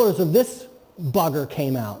crawlers of this bugger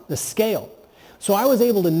came out, the scale. So I was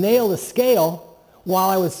able to nail the scale while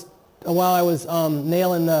I was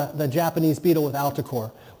nailing the Japanese beetle with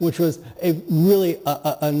Alticor, which was a really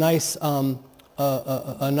a nice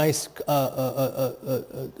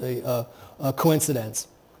coincidence.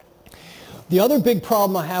 The other big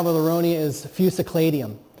problem I have with aronia is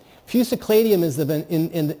Fusicladium. Fusicladium is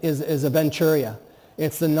a Venturia.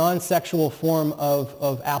 It's the non-sexual form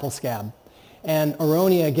of apple scab. And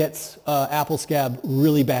aronia gets apple scab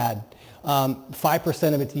really bad.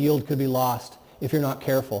 5% of its yield could be lost if you're not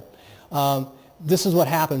careful. This is what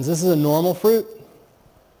happens. This is a normal fruit.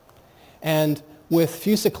 And with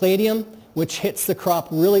Fusicladium, which hits the crop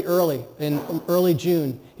really early, in early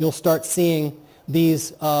June, you'll start seeing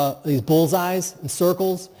these bullseyes and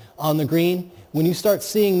circles on the green. When you start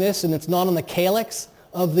seeing this and it's not on the calyx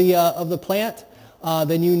of the plant,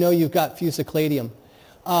 then you know you've got Fusicladium.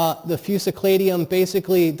 The Fusicladium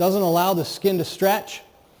basically doesn't allow the skin to stretch,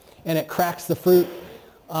 and it cracks the fruit.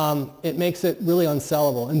 It makes it really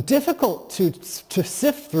unsellable and difficult to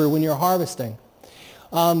sift through when you're harvesting.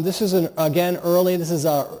 This is again early. This is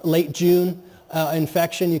a late June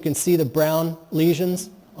infection. You can see the brown lesions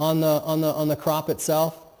on the crop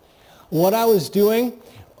itself. What I was doing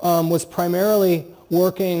was primarily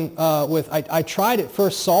working with. I tried at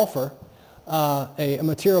first sulfur, a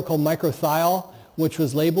material called microthiol, which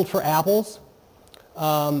was labeled for apples,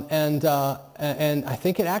 and I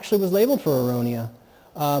think it actually was labeled for aronia.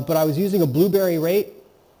 But I was using a blueberry rate,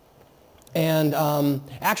 and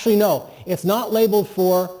actually no, it's not labeled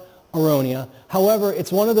for aronia. However,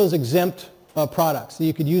 it's one of those exempt products, so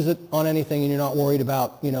you could use it on anything and you're not worried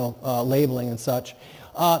about, you know, labeling and such.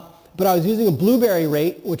 But I was using a blueberry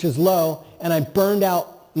rate, which is low, and I burned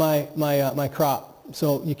out my crop.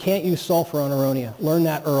 So you can't use sulfur on aronia. Learn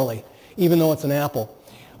that early, even though it's an apple.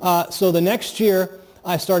 So the next year,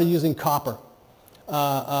 I started using copper.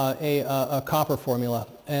 A copper formula,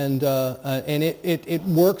 and it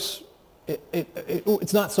works.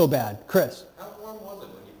 It's not so bad. Chris? How warm was it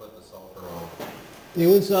when you put the sulfur on? It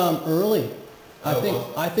was early.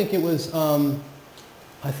 I think it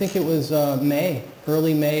was May,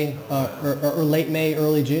 early May, or late May,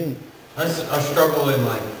 early June. I struggle in,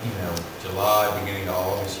 like, you know, July, beginning of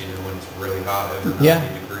August, you know, when it's really hot, over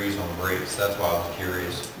 90 degrees on grapes. That's why I was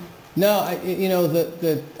curious. No, you know,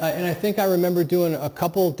 and I think I remember doing a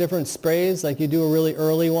couple different sprays, like you do a really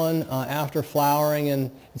early one after flowering and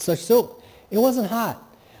such. So it wasn't hot,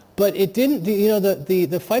 but it didn't. You know, the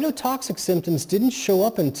phytotoxic symptoms didn't show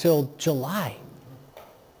up until July,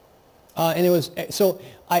 and it was so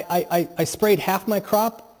I sprayed half my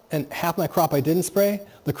crop and half my crop I didn't spray.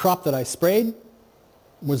 The crop that I sprayed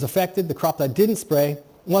was affected. The crop that I didn't spray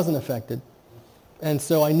wasn't affected, and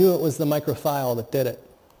so I knew it was the microthiol that did it.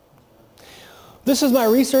 This is my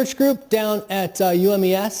research group down at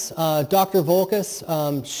UMES. Dr. Volkus,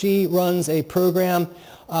 she runs a program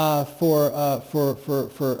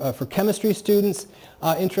for chemistry students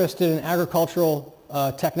interested in agricultural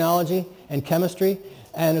technology and chemistry,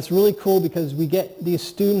 and it's really cool because we get these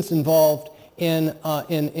students involved in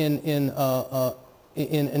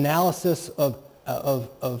analysis of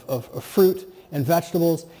fruit and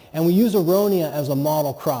vegetables, and we use aronia as a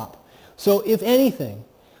model crop. So if anything,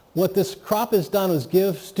 what this crop has done is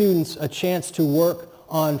give students a chance to work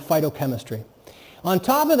on phytochemistry. On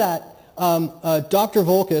top of that, Dr.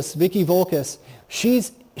 Volkus, Vicky Volkus,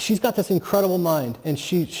 she's got this incredible mind, and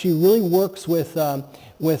she really works with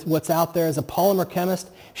what's out there as a polymer chemist.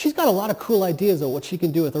 She's got a lot of cool ideas of what she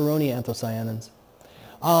can do with aronia anthocyanins.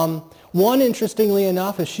 One, interestingly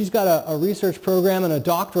enough, is she's got a research program and a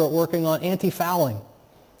doctorate working on anti-fouling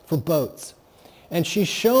for boats. And she's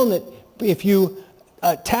shown that if you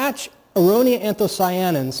attach aronia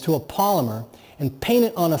anthocyanins to a polymer and paint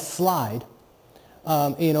it on a slide,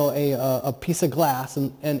 you know, a piece of glass,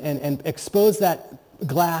 and expose that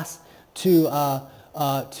glass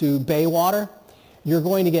to bay water, you're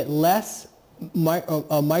going to get less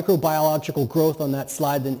microbiological growth on that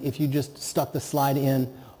slide than if you just stuck the slide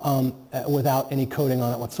in without any coating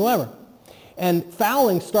on it whatsoever. And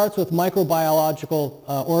fouling starts with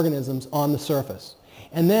microbiological organisms on the surface.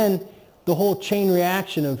 And then the whole chain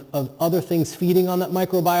reaction of other things feeding on that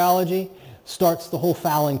microbiology starts the whole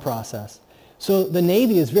fouling process. So the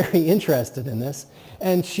Navy is very interested in this,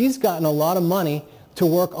 and she's gotten a lot of money to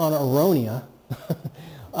work on aronia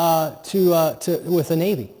with the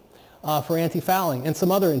Navy. for anti-fouling and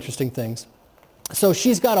some other interesting things. So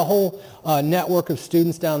she's got a whole network of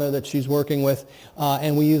students down there that she's working with,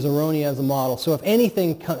 and we use Aronia as a model. So if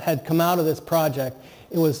anything had come out of this project,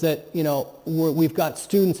 it was that, you know, we've got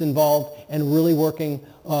students involved and really working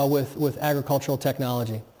with agricultural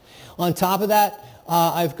technology. On top of that,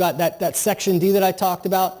 I've got that section D that I talked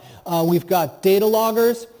about. We've got data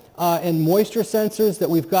loggers and moisture sensors that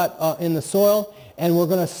we've got in the soil, and we're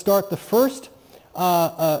going to start the first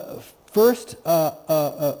of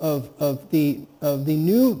the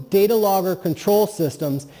new data logger control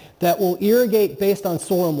systems that will irrigate based on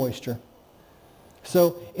soil moisture.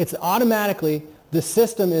 So it's automatically, the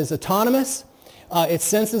system is autonomous. It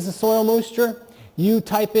senses the soil moisture. You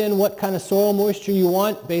type in what kind of soil moisture you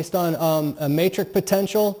want based on a matrix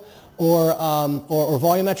potential or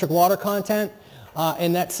volumetric water content,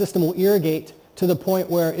 and that system will irrigate to the point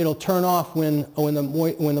where it'll turn off when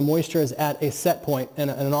the moisture is at a set point and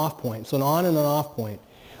an off point. So an on and an off point,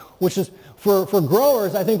 which is for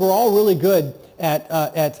growers. I think we're all really good at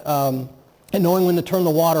knowing when to turn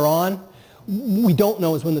the water on. We don't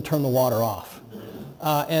know is when to turn the water off.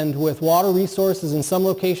 And with water resources in some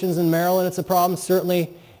locations in Maryland, it's a problem. Certainly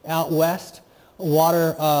out west,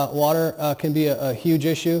 water can be a huge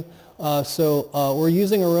issue. So we're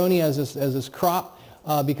using Aronia as this crop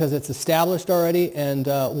because it's established already, and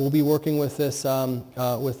we'll be working with this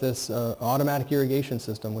automatic irrigation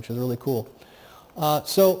system, which is really cool.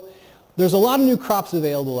 So there's a lot of new crops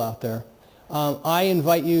available out there. I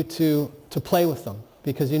invite you to play with them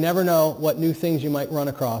because you never know what new things you might run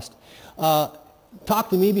across. Talk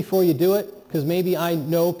to me before you do it, because maybe I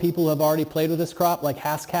know people who have already played with this crop, like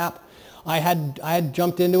Hascap. I had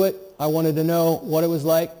jumped into it. I wanted to know what it was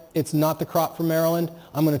like. It's not the crop from Maryland.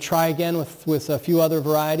 I'm going to try again with a few other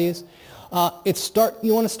varieties. You want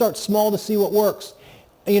to start small to see what works.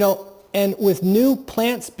 You know, and with new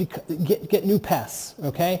plants, get new pests,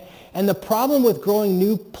 okay? And the problem with growing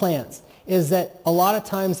new plants is that a lot of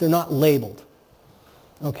times they're not labeled,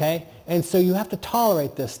 okay? And so you have to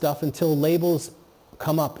tolerate this stuff until labels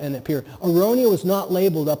come up and appear. Aronia was not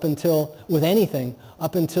labeled with anything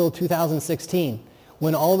up until 2016,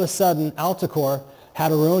 when all of a sudden Altacor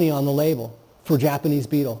had Aronia on the label for Japanese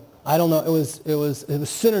beetle. I don't know, it was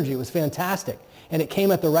synergy. It was fantastic, and it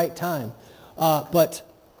came at the right time. But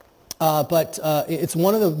it's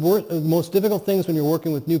one of the most difficult things when you're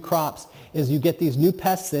working with new crops is you get these new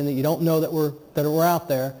pests in that you don't know that were out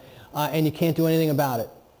there, and you can't do anything about it.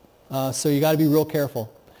 So you got to be real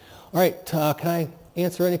careful. All right, can I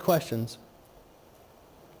answer any questions?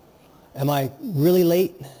 Am I really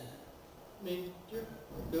late? You're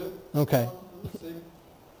good. Okay. Let's see.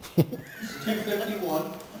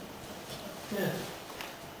 251. Yeah.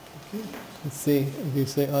 Let's see if you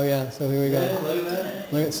say, oh yeah, so here we go. Yeah, look at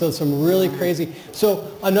that. So some really crazy.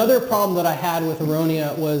 So another problem that I had with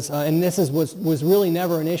Aronia was, and this was really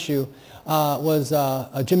never an issue, was a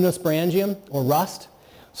gymnosporangium or rust.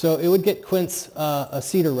 So it would get quince a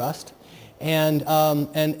cedar rust, and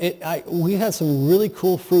we had some really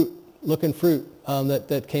cool looking fruit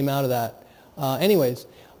that came out of that. Anyways,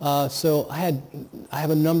 so I have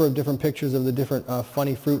a number of different pictures of the different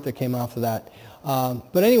funny fruit that came off of that.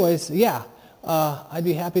 But anyways, yeah, I'd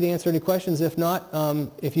be happy to answer any questions. If not,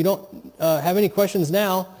 if you don't have any questions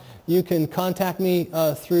now, you can contact me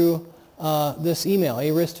through this email,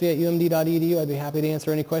 ristvey@umd.edu. I'd be happy to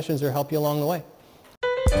answer any questions or help you along the way.